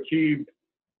control achieved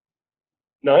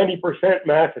 90%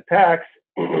 mass attacks,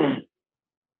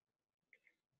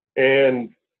 and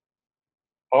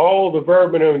all the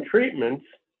verbenone treatments,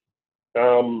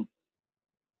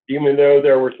 even though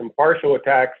there were some partial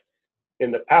attacks in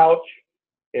the pouch,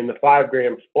 in the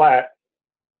 5-gram splat,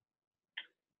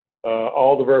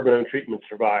 all the verbenone treatments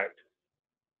survived.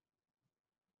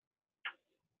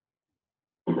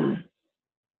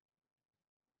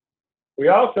 We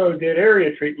also did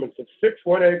area treatments of 6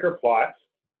 1-acre plots,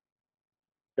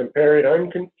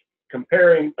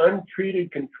 comparing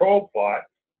untreated control plots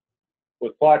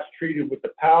with plots treated with the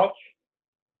pouch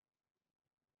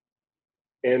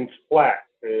and splat.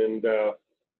 And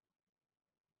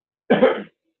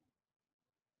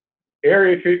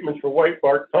area treatments for white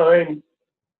bark pine,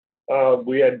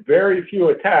 we had very few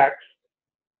attacks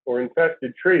or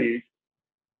infested trees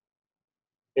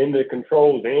in the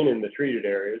controls and in the treated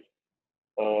areas.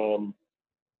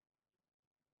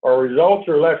 Our results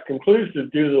are less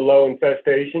conclusive due to the low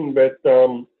infestation, but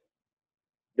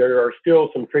there are still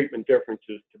some treatment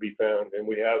differences to be found, and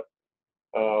we have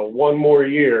 1 more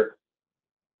year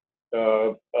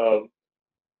of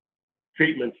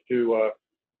treatments to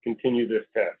continue this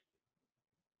test.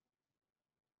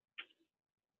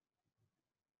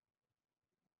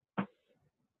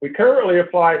 We currently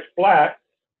apply splat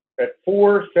at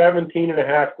 4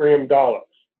 17.5-gram dollops.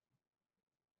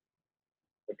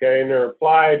 Okay, and they're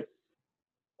applied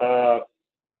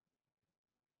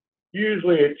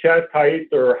usually at chest height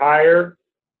or higher,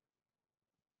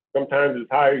 sometimes as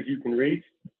high as you can reach,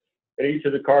 at each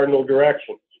of the cardinal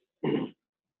directions.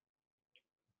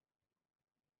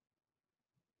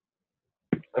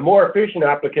 A more efficient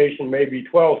application may be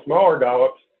 12 smaller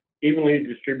dollops evenly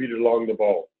distributed along the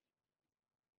bowl.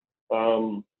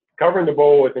 Covering the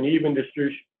bowl with an even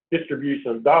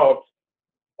distribution of dollops,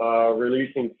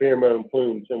 releasing pheromone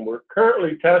plumes. And we're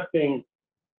currently testing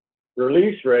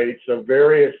release rates of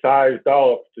various size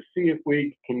dollops to see if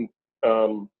we can,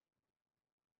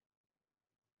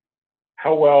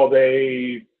 how well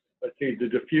they, the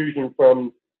diffusion of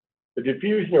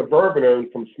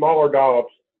verbenone from smaller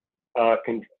dollops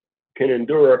can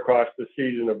endure across the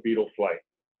season of beetle flight.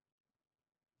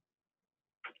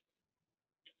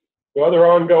 So other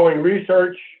ongoing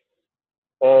research,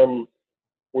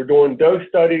 we're doing dose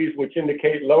studies which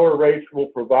indicate lower rates will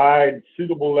provide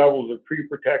suitable levels of tree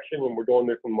protection, and we're doing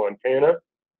this in Montana.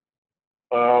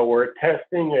 We're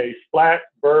testing a splat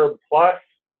Verb Plus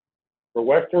for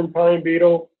western pine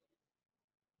beetle,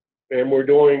 and we're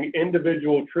doing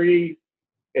individual tree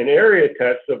and area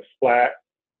tests of splat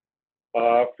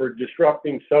for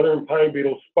disrupting southern pine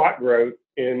beetle spot growth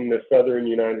in the southern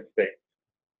United States.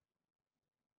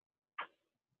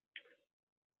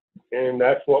 And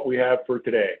that's what we have for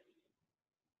today.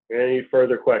 Any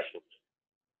further questions?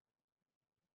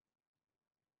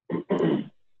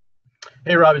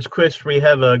 Hey, Rob, it's Chris. We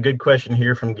have a good question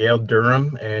here from Gail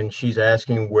Durham, and she's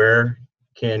asking where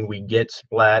can we get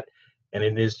splat,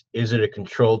 and is it a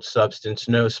controlled substance?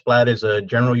 No, splat is a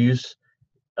general use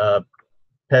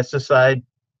pesticide,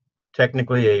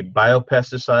 technically a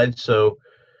biopesticide, so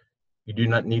you do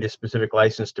not need a specific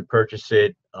license to purchase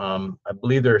it. I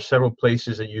believe there are several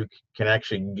places that you can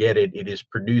actually get it. It is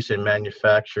produced and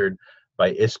manufactured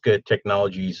by ISCA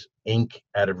Technologies, Inc.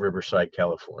 out of Riverside,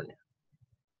 California.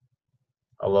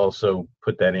 I'll also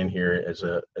put that in here as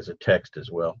a text as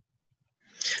well.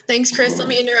 Thanks, Chris. Let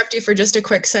me interrupt you for just a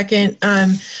quick second.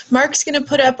 Mark's going to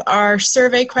put up our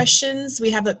survey questions.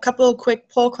 We have a couple of quick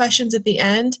poll questions at the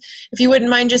end. If you wouldn't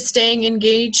mind just staying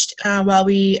engaged while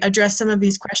we address some of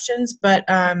these questions, but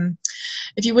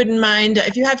if you wouldn't mind,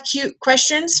 if you have cute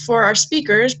questions for our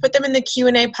speakers, put them in the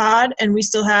Q&A pod, and we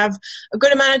still have a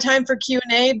good amount of time for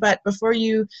Q&A, but before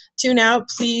you tune out,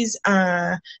 please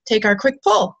take our quick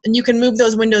poll, and you can move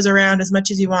those windows around as much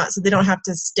as you want so they don't have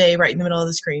to stay right in the middle of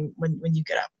the screen when you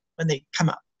get up, when they come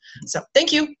up. So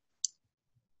thank you.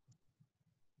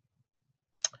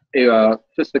 Hey,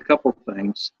 just a couple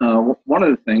things. One of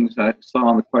the things I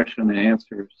saw in the question and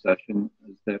answer session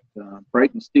is that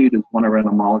Brighton Steed is one of our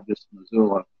entomologists in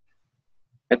Missoula.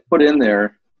 I put in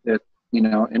there that, you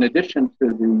know, in addition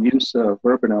to the use of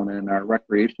verbenone in our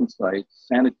recreation sites,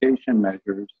 sanitation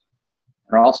measures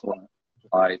are also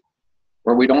applied,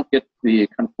 where we don't get the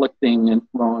conflicting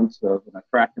influence of an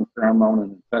attractant pheromone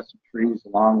and infested trees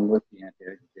along with the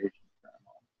antiaggregation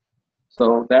pheromone.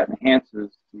 So that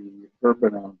enhances the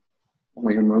verbenone when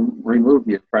we remove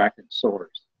the attractant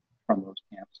source from those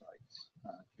campsites,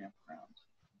 campgrounds.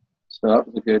 So that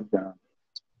was a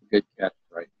good catch,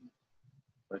 right?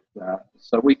 But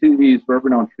so we do these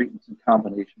verbenone treatments in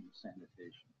combination with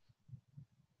sanitation.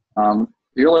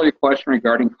 The earlier question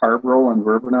regarding carb roll and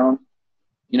verbenone,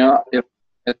 you know, if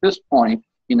at this point,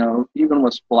 you know, even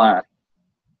with splat,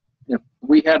 if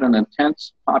we had an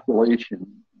intense population,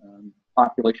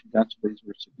 population densities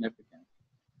were significant.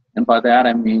 And by that,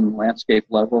 I mean landscape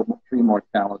level tree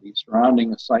mortality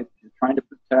surrounding a site that you're trying to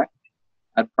protect,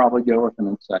 I'd probably go with an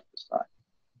insecticide.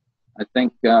 I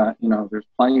think, you know, there's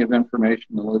plenty of information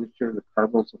in the literature that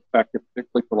carb roll is effective,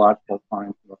 particularly for lodgepole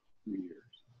pine, for up to 2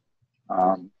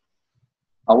 years.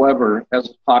 However, as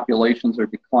populations are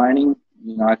declining,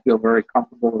 you know, I feel very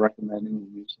comfortable recommending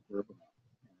the use of verbenone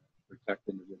to protect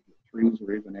individual trees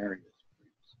or even areas of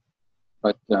trees.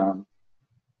 But,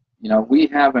 you know, we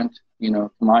haven't, you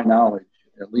know, to my knowledge,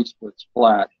 at least with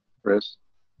splat, Chris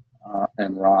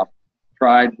and Rob,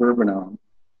 tried verbenone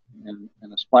in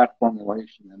a splat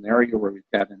formulation in an area where we've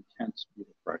had intense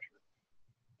beetle pressure.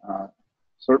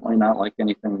 Certainly not like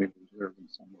anything we've observed in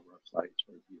some of our sites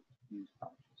where we've used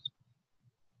pouches.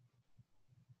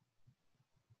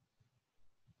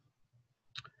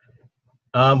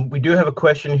 We do have a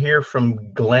question here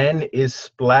from Glenn. Is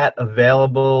splat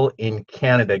available in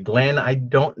Canada? Glenn, I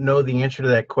don't know the answer to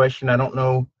that question. I don't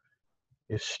know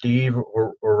if Steve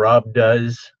or Rob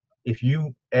does. If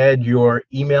you add your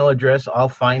email address, I'll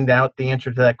find out the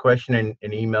answer to that question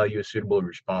and email you a suitable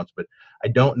response. But I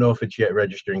don't know if it's yet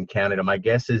registered in Canada. My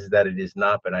guess is that it is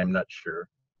not, but I'm not sure.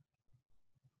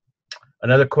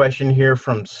 Another question here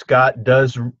from Scott.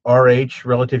 Does RH,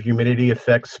 relative humidity,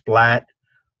 affect splat?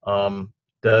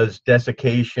 Does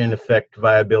desiccation affect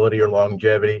viability or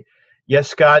longevity? Yes,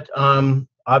 Scott.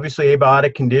 Obviously,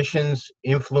 abiotic conditions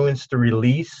influence the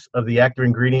release of the active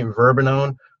ingredient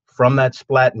verbenone from that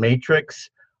splat matrix.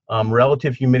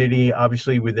 Relative humidity,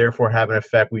 obviously, would therefore have an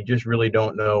effect. We just really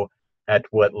don't know at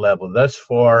what level. Thus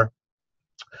far,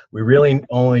 we really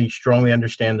only strongly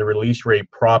understand the release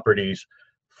rate properties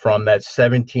from that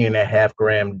 17.5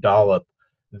 gram dollop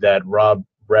that Rob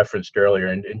referenced earlier.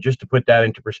 And just to put that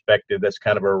into perspective, that's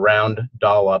kind of a round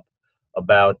dollop,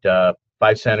 about 5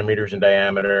 centimeters in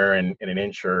diameter and an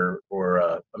inch or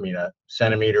I mean a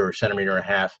centimeter or centimeter and a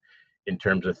half in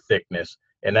terms of thickness.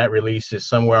 And that release is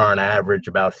somewhere on average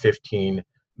about 15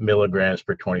 milligrams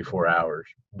per 24 hours.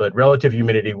 But relative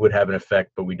humidity would have an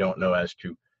effect, but we don't know as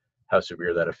to how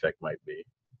severe that effect might be.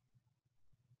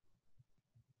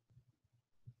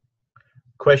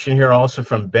 Question here also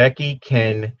from Becky.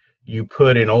 Can you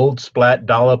put an old splat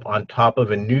dollop on top of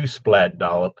a new splat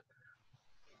dollop?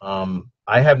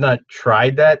 I have not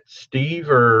tried that, Steve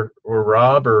or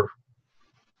Rob, or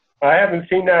I haven't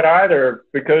seen that either,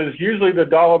 because usually the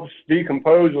dollops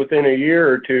decompose within a year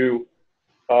or two.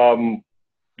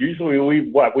 Usually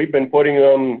we've been putting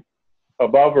them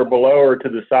above or below or to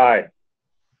the side.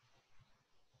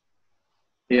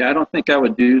 Yeah, I don't think I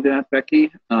would do that,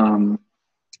 Becky.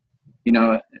 You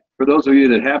know, for those of you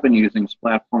that have been using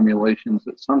splat formulations,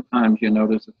 that sometimes you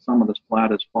notice that some of the splat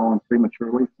has fallen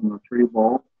prematurely from the tree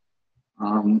bowl.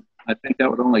 I think that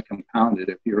would only compound it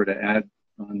if you were to add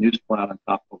new splat on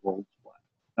top of old splat.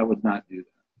 I would not do that.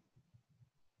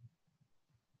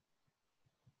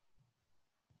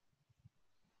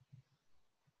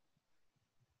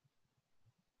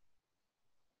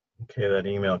 Okay, that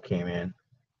email came in.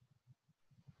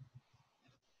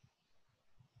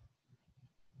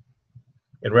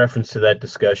 In reference to that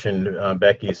discussion,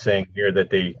 Becky is saying here that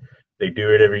they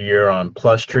do it every year on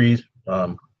plus trees,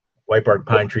 white bark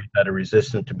pine trees that are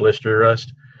resistant to blister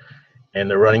rust, and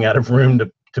they're running out of room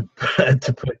to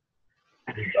to put.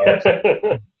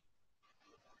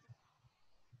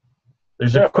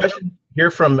 There's a question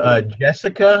here from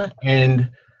Jessica,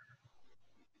 and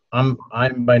I'm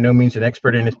by no means an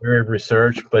expert in this area of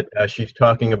research, but she's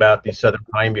talking about the southern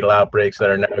pine beetle outbreaks that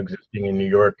are now existing in New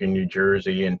York and New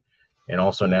Jersey, and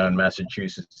also now in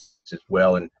Massachusetts as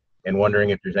well, and wondering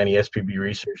if there's any SPB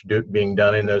research being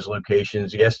done in those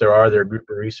locations. Yes, there are. There are a group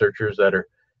of researchers that are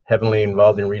heavily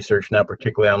involved in research now,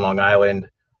 particularly on Long Island.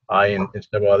 I and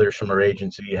several others from our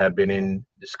agency have been in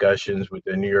discussions with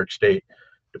the New York State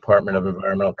Department of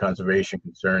Environmental Conservation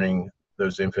concerning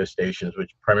those infestations,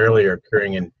 which primarily are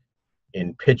occurring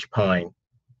in pitch pine.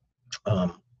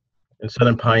 And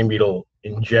southern pine beetle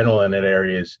in general in that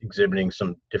area is exhibiting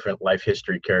some different life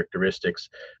history characteristics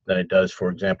than it does, for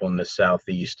example, in the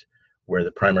southeast, where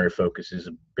the primary focus has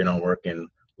been on work in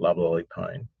loblolly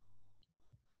pine.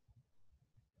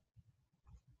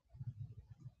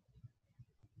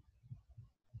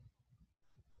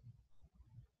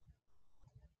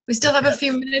 We still have a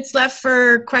few minutes left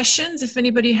for questions. If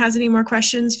anybody has any more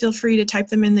questions, feel free to type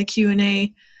them in the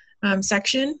Q&A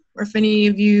section, or if any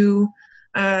of you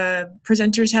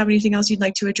presenters have anything else you'd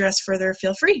like to address further,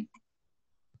 feel free.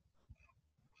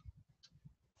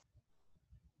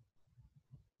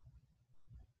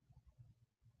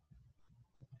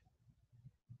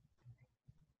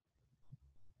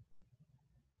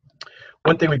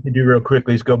 One thing we could do real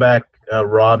quickly is go back,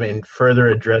 Rob, and further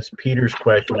address Peter's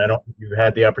question. I don't think you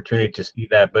had the opportunity to see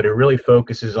that, but it really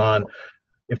focuses on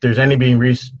if there's any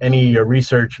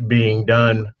research being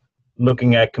done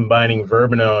looking at combining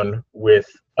verbenone with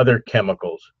other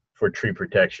chemicals for tree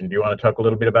protection. Do you want to talk a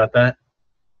little bit about that?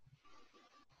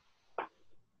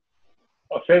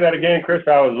 I'll say that again, Chris.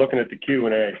 I was looking at the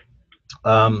Q&A.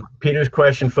 Peter's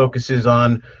question focuses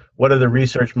on what other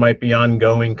research might be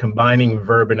ongoing combining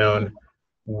verbenone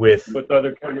with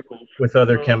other chemicals. With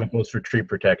other chemicals for tree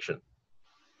protection.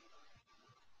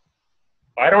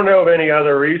 I don't know of any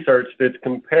other research that's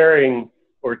comparing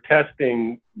or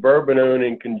testing verbenone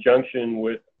in conjunction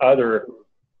with other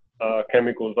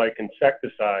chemicals like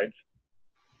insecticides.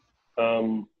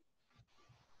 Are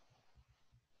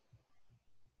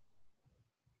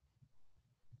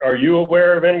you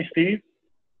aware of any, Steve?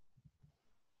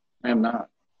 I am not.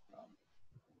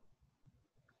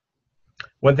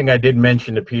 One thing I did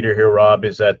mention to Peter here, Rob,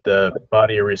 is that the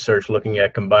body of research looking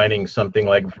at combining something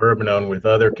like verbenone with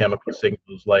other chemical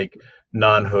signals like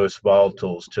non-host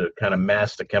volatiles to kind of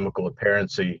mask the chemical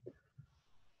apparency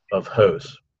of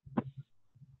hosts.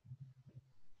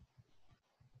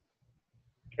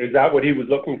 Is that what he was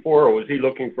looking for, or was he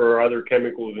looking for other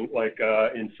chemicals like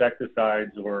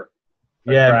insecticides or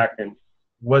attractants?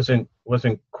 Wasn't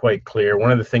quite clear.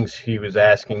 One of the things he was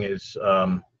asking is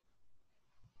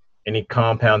any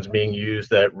compounds being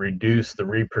used that reduce the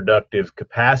reproductive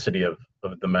capacity of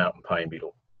the mountain pine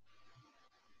beetle.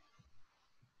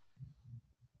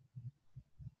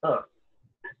 Huh.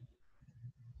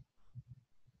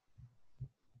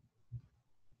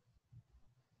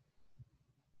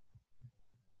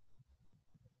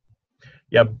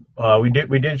 Yeah, we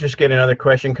did just get another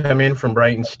question come in from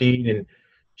Brighton Steed, and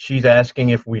she's asking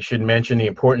if we should mention the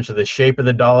importance of the shape of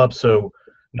the dollop. So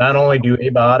not only do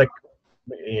abiotic,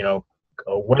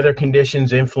 weather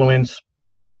conditions influence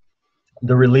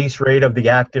the release rate of the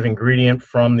active ingredient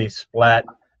from the splat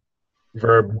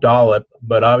verb dollop,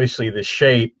 but obviously the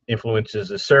shape influences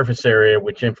the surface area,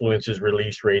 which influences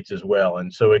release rates as well.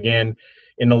 And so again,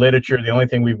 in the literature, the only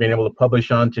thing we've been able to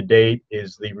publish on to date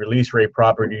is the release rate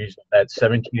properties of that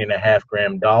 17.5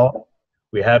 gram dollop.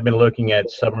 We have been looking at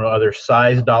several other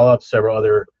size dollops, several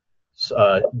other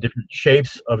different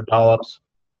shapes of dollops,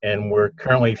 and we're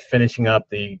currently finishing up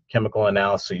the chemical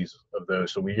analyses of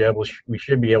those. So we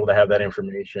should be able to have that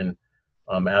information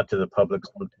out to the public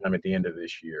sometime at the end of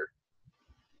this year.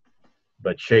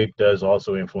 But shape does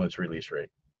also influence release rate.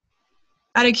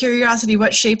 Out of curiosity,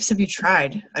 what shapes have you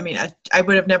tried? I mean, I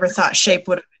would have never thought shape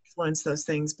would have influenced those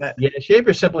things, but. Yeah, shape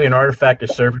is simply an artifact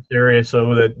of surface area.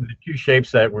 So the two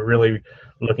shapes that we're really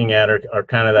looking at are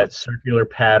kind of that circular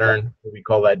pattern, what we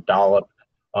call that dollop,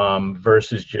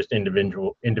 versus just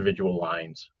individual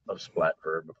lines of splat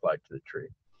verb applied to the tree.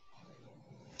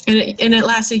 And it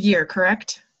lasts a year,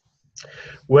 correct?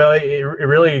 Well, it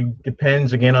really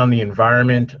depends again on the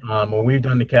environment. When we've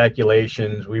done the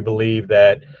calculations, we believe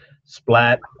that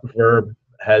splat verb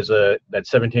has that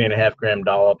 17.5 gram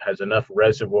dollop has enough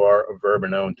reservoir of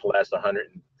verbenone to last a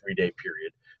 103-day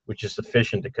period, which is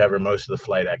sufficient to cover most of the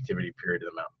flight activity period of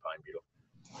the mountain pine beetle.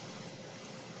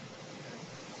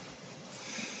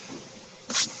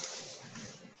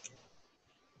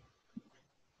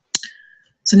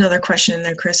 There's another question in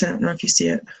there, Chris. I don't know if you see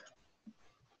it.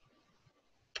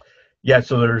 Yeah,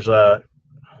 so there's let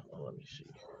me see.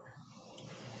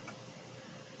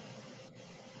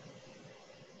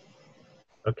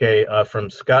 Okay, from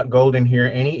Scott Golden here.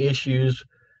 Any issues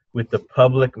with the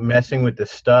public messing with the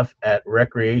stuff at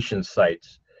recreation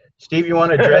sites? Steve, you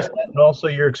want to address that, and also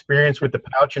your experience with the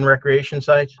pouch and recreation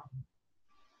sites?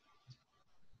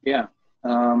 Yeah,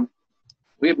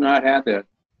 we have not had that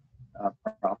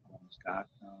problem, Scott.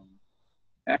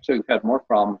 Actually, we've had more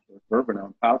problems with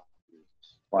verbenone pouches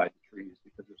applied to trees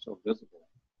because they're so visible.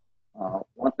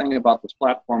 One thing about this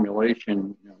flat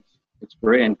formulation, it's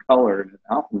gray in color and it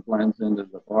often blends into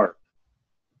the bark.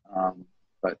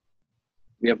 But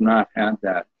we have not had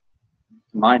that,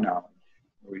 to my knowledge,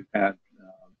 where we've had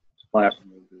splat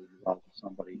removed as a result of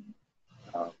somebody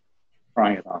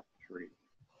prying it off the tree.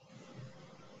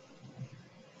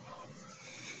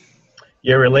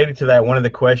 Yeah, related to that, one of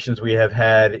the questions we have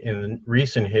had in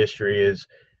recent history is,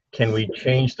 can we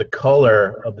change the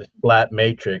color of the splat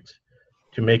matrix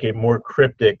to make it more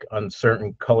cryptic on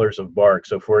certain colors of bark?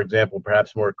 So for example,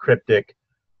 perhaps more cryptic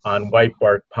on white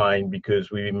bark pine,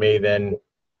 because we may then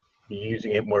be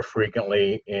using it more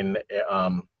frequently in,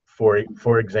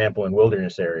 for example, in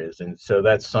wilderness areas. And so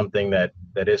that's something that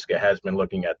ISCA has been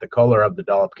looking at. The color of the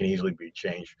dollop can easily be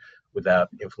changed without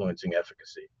influencing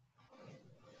efficacy.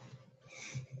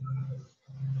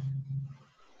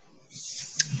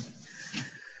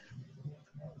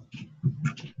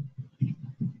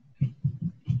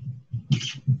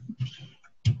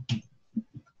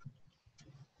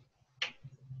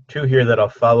 Two here that I'll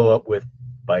follow up with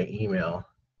by email.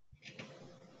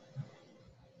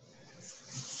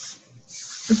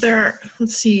 If there are,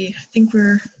 let's see, I think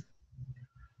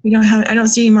we don't have, I don't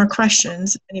see any more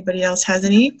questions. If anybody else has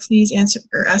any, please answer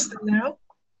or ask them now.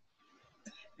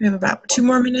 We have about 2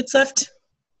 more minutes left.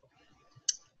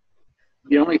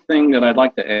 The only thing that I'd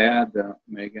like to add,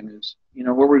 Megan, is,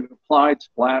 where we've applied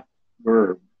splat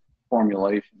verb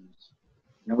formulations,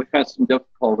 we've had some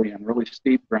difficulty on really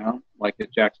steep ground, like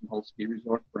at Jackson Hole Ski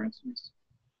Resort, for instance.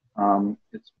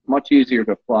 It's much easier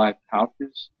to apply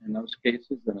pouches in those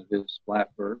cases than it is splat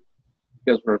verb,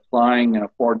 because we're applying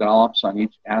 4 dollops on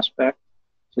each aspect.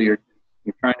 So you're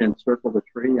trying to encircle the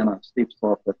tree, and on a steep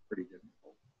slope, that's pretty difficult.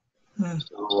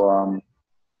 So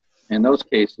in those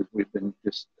cases, we've been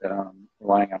just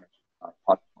relying on our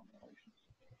pouch formulations.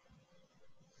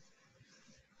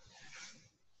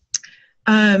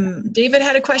 David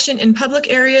had a question. In public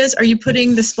areas, are you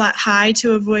putting the splat high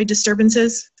to avoid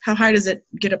disturbances? How high does it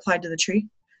get applied to the tree?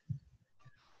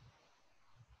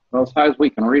 Well, as high as we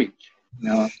can reach.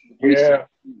 Yeah.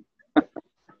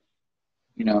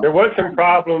 There was some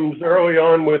problems early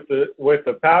on with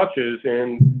the pouches,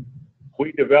 and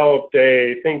we developed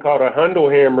a thing called a Hundle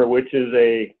hammer, which is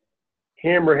a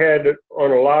hammerhead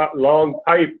on a long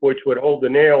pipe which would hold the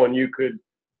nail, and you could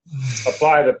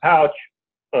apply the pouch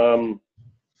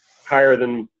higher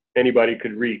than anybody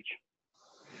could reach.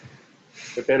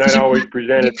 But then I'd always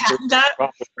present it to that,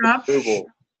 Rob?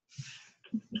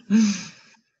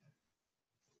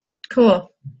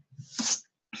 Cool.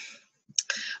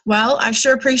 Well, I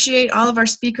sure appreciate all of our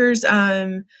speakers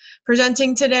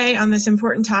presenting today on this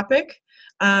important topic.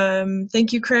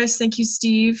 Thank you, Chris. Thank you,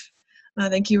 Steve.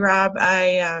 Thank you, Rob.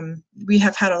 We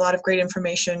have had a lot of great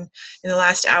information in the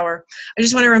last hour. I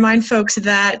just want to remind folks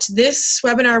that this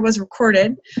webinar was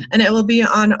recorded, and it will be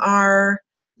on our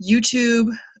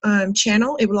YouTube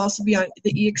channel. It will also be on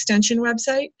the eExtension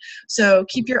website. So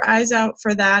keep your eyes out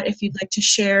for that. If you'd like to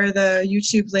share the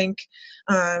YouTube link,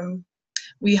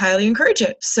 we highly encourage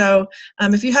it. So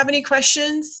if you have any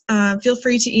questions, feel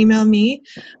free to email me.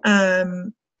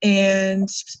 And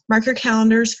mark your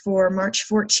calendars for March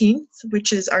 14th,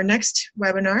 which is our next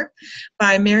webinar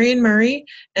by Marion Murray.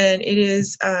 And it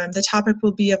is, the topic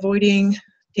will be avoiding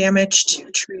damage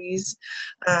to trees.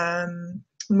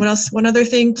 What else? One other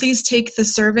thing, please take the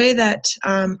survey that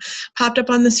popped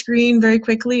up on the screen very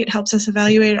quickly. It helps us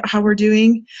evaluate how we're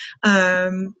doing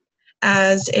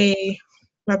as a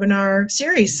webinar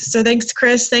series. So thanks,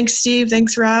 Chris. Thanks, Steve.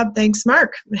 Thanks, Rob. Thanks,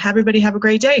 Mark. Everybody have a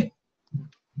great day.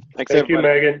 Thanks, Thank you,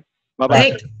 Megan.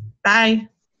 Bye-bye. Bye.